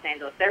required in Los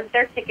Angeles.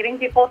 They're ticketing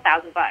people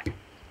 $1,000.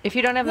 If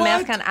you don't have a What?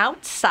 mask on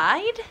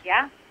outside?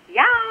 Yeah,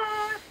 yeah.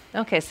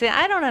 Okay, see,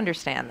 I don't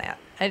understand that.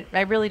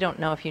 I really don't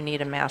know if you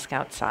need a mask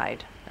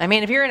outside. I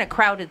mean, if you're in a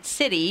crowded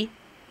city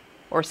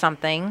or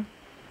something,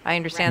 I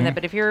understand that.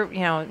 But if you're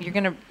going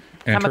to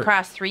come Enter-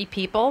 across 3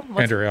 people,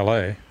 Enter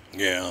L.A.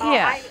 Yeah. Oh,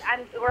 Yeah.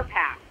 we're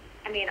packed.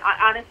 I mean,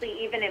 honestly,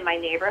 even in my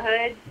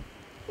neighborhood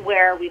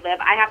where we live,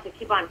 I have to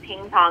keep on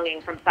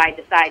ping-ponging from side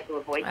to side to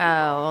avoid people.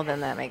 Oh, well,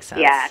 then that makes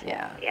sense.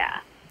 Yeah.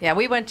 Yeah,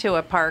 we went to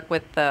a park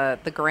with the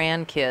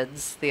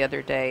grandkids the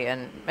other day,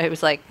 and it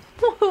was like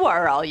Who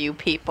are all you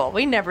people?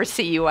 We never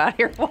see you out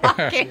here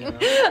walking.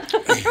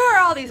 Who are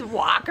all these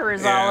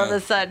walkers all of a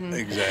sudden?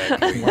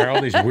 Exactly. Why are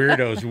all these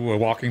weirdos who are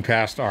walking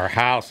past our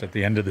house at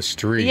the end of the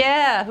street?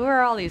 Yeah, who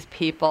are all these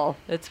people?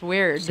 It's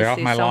weird. Stay to off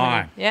see my so lawn.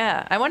 Many.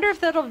 Yeah, I wonder if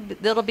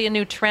that'll be a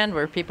new trend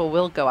where people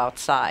will go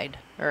outside.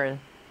 Or,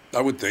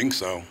 I would think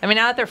so. I mean,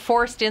 now that they're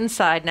forced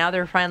inside, now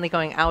they're finally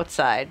going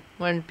outside.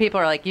 When people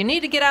are like, you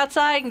need to get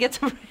outside and get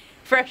some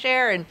fresh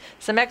air and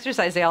some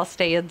exercise, they all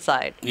stay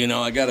inside. You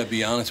know, I got to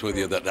be honest with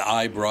you that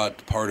I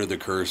brought part of the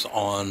curse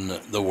on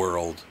the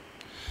world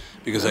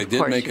because I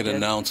did make an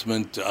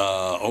announcement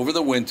over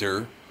the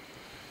winter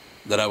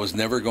that I was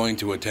never going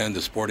to attend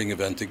a sporting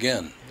event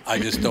again. I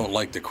just don't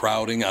like the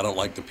crowding. I don't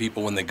like the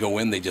people when they go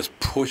in, they just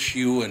push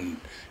you and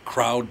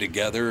crowd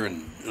together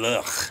and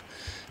ugh.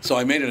 So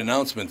I made an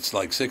announcement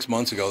like 6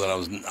 months ago that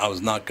I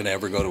was not going to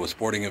ever go to a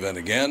sporting event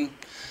again.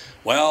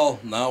 Well,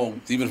 now,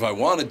 even if I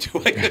wanted to,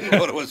 I couldn't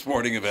go to a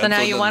sporting event. So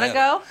now you want to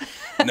go?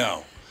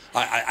 No.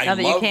 I now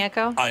that you can't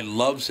go? I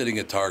love sitting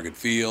at Target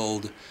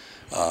Field,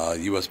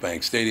 U.S.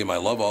 Bank Stadium. I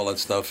love all that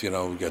stuff. You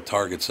know, you got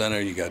Target Center,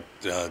 you got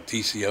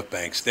TCF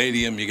Bank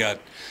Stadium, you got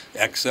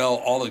XL,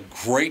 all the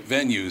great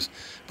venues.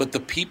 But the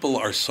people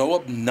are so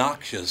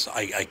obnoxious,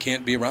 I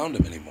can't be around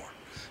them anymore.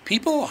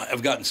 People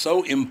have gotten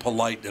so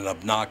impolite and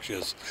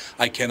obnoxious,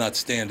 I cannot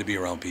stand to be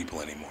around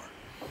people anymore.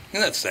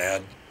 And that's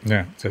sad.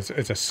 Yeah,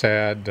 it's a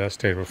sad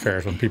state of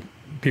affairs when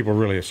people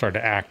really start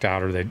to act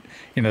out, or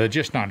they're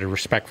just not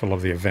respectful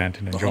of the event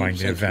and enjoying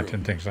the event true.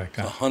 And things like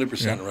that.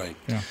 100% right.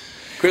 Yeah.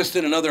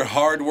 Kristen, another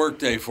hard work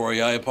day for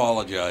you. I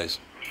apologize.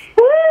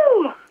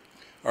 Woo!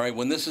 All right,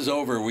 when this is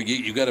over,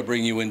 you got to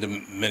bring you into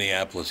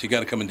Minneapolis. You got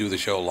to come and do the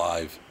show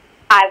live.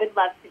 I would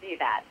love to do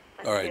that.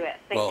 Let's All right. do it.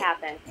 Things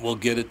happen. We'll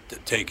get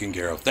it taken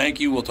care of. Thank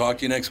you. We'll talk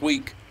to you next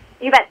week.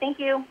 You bet. Thank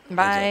you.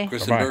 Bye.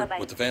 Kristen Bye-bye. Berg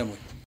with the family.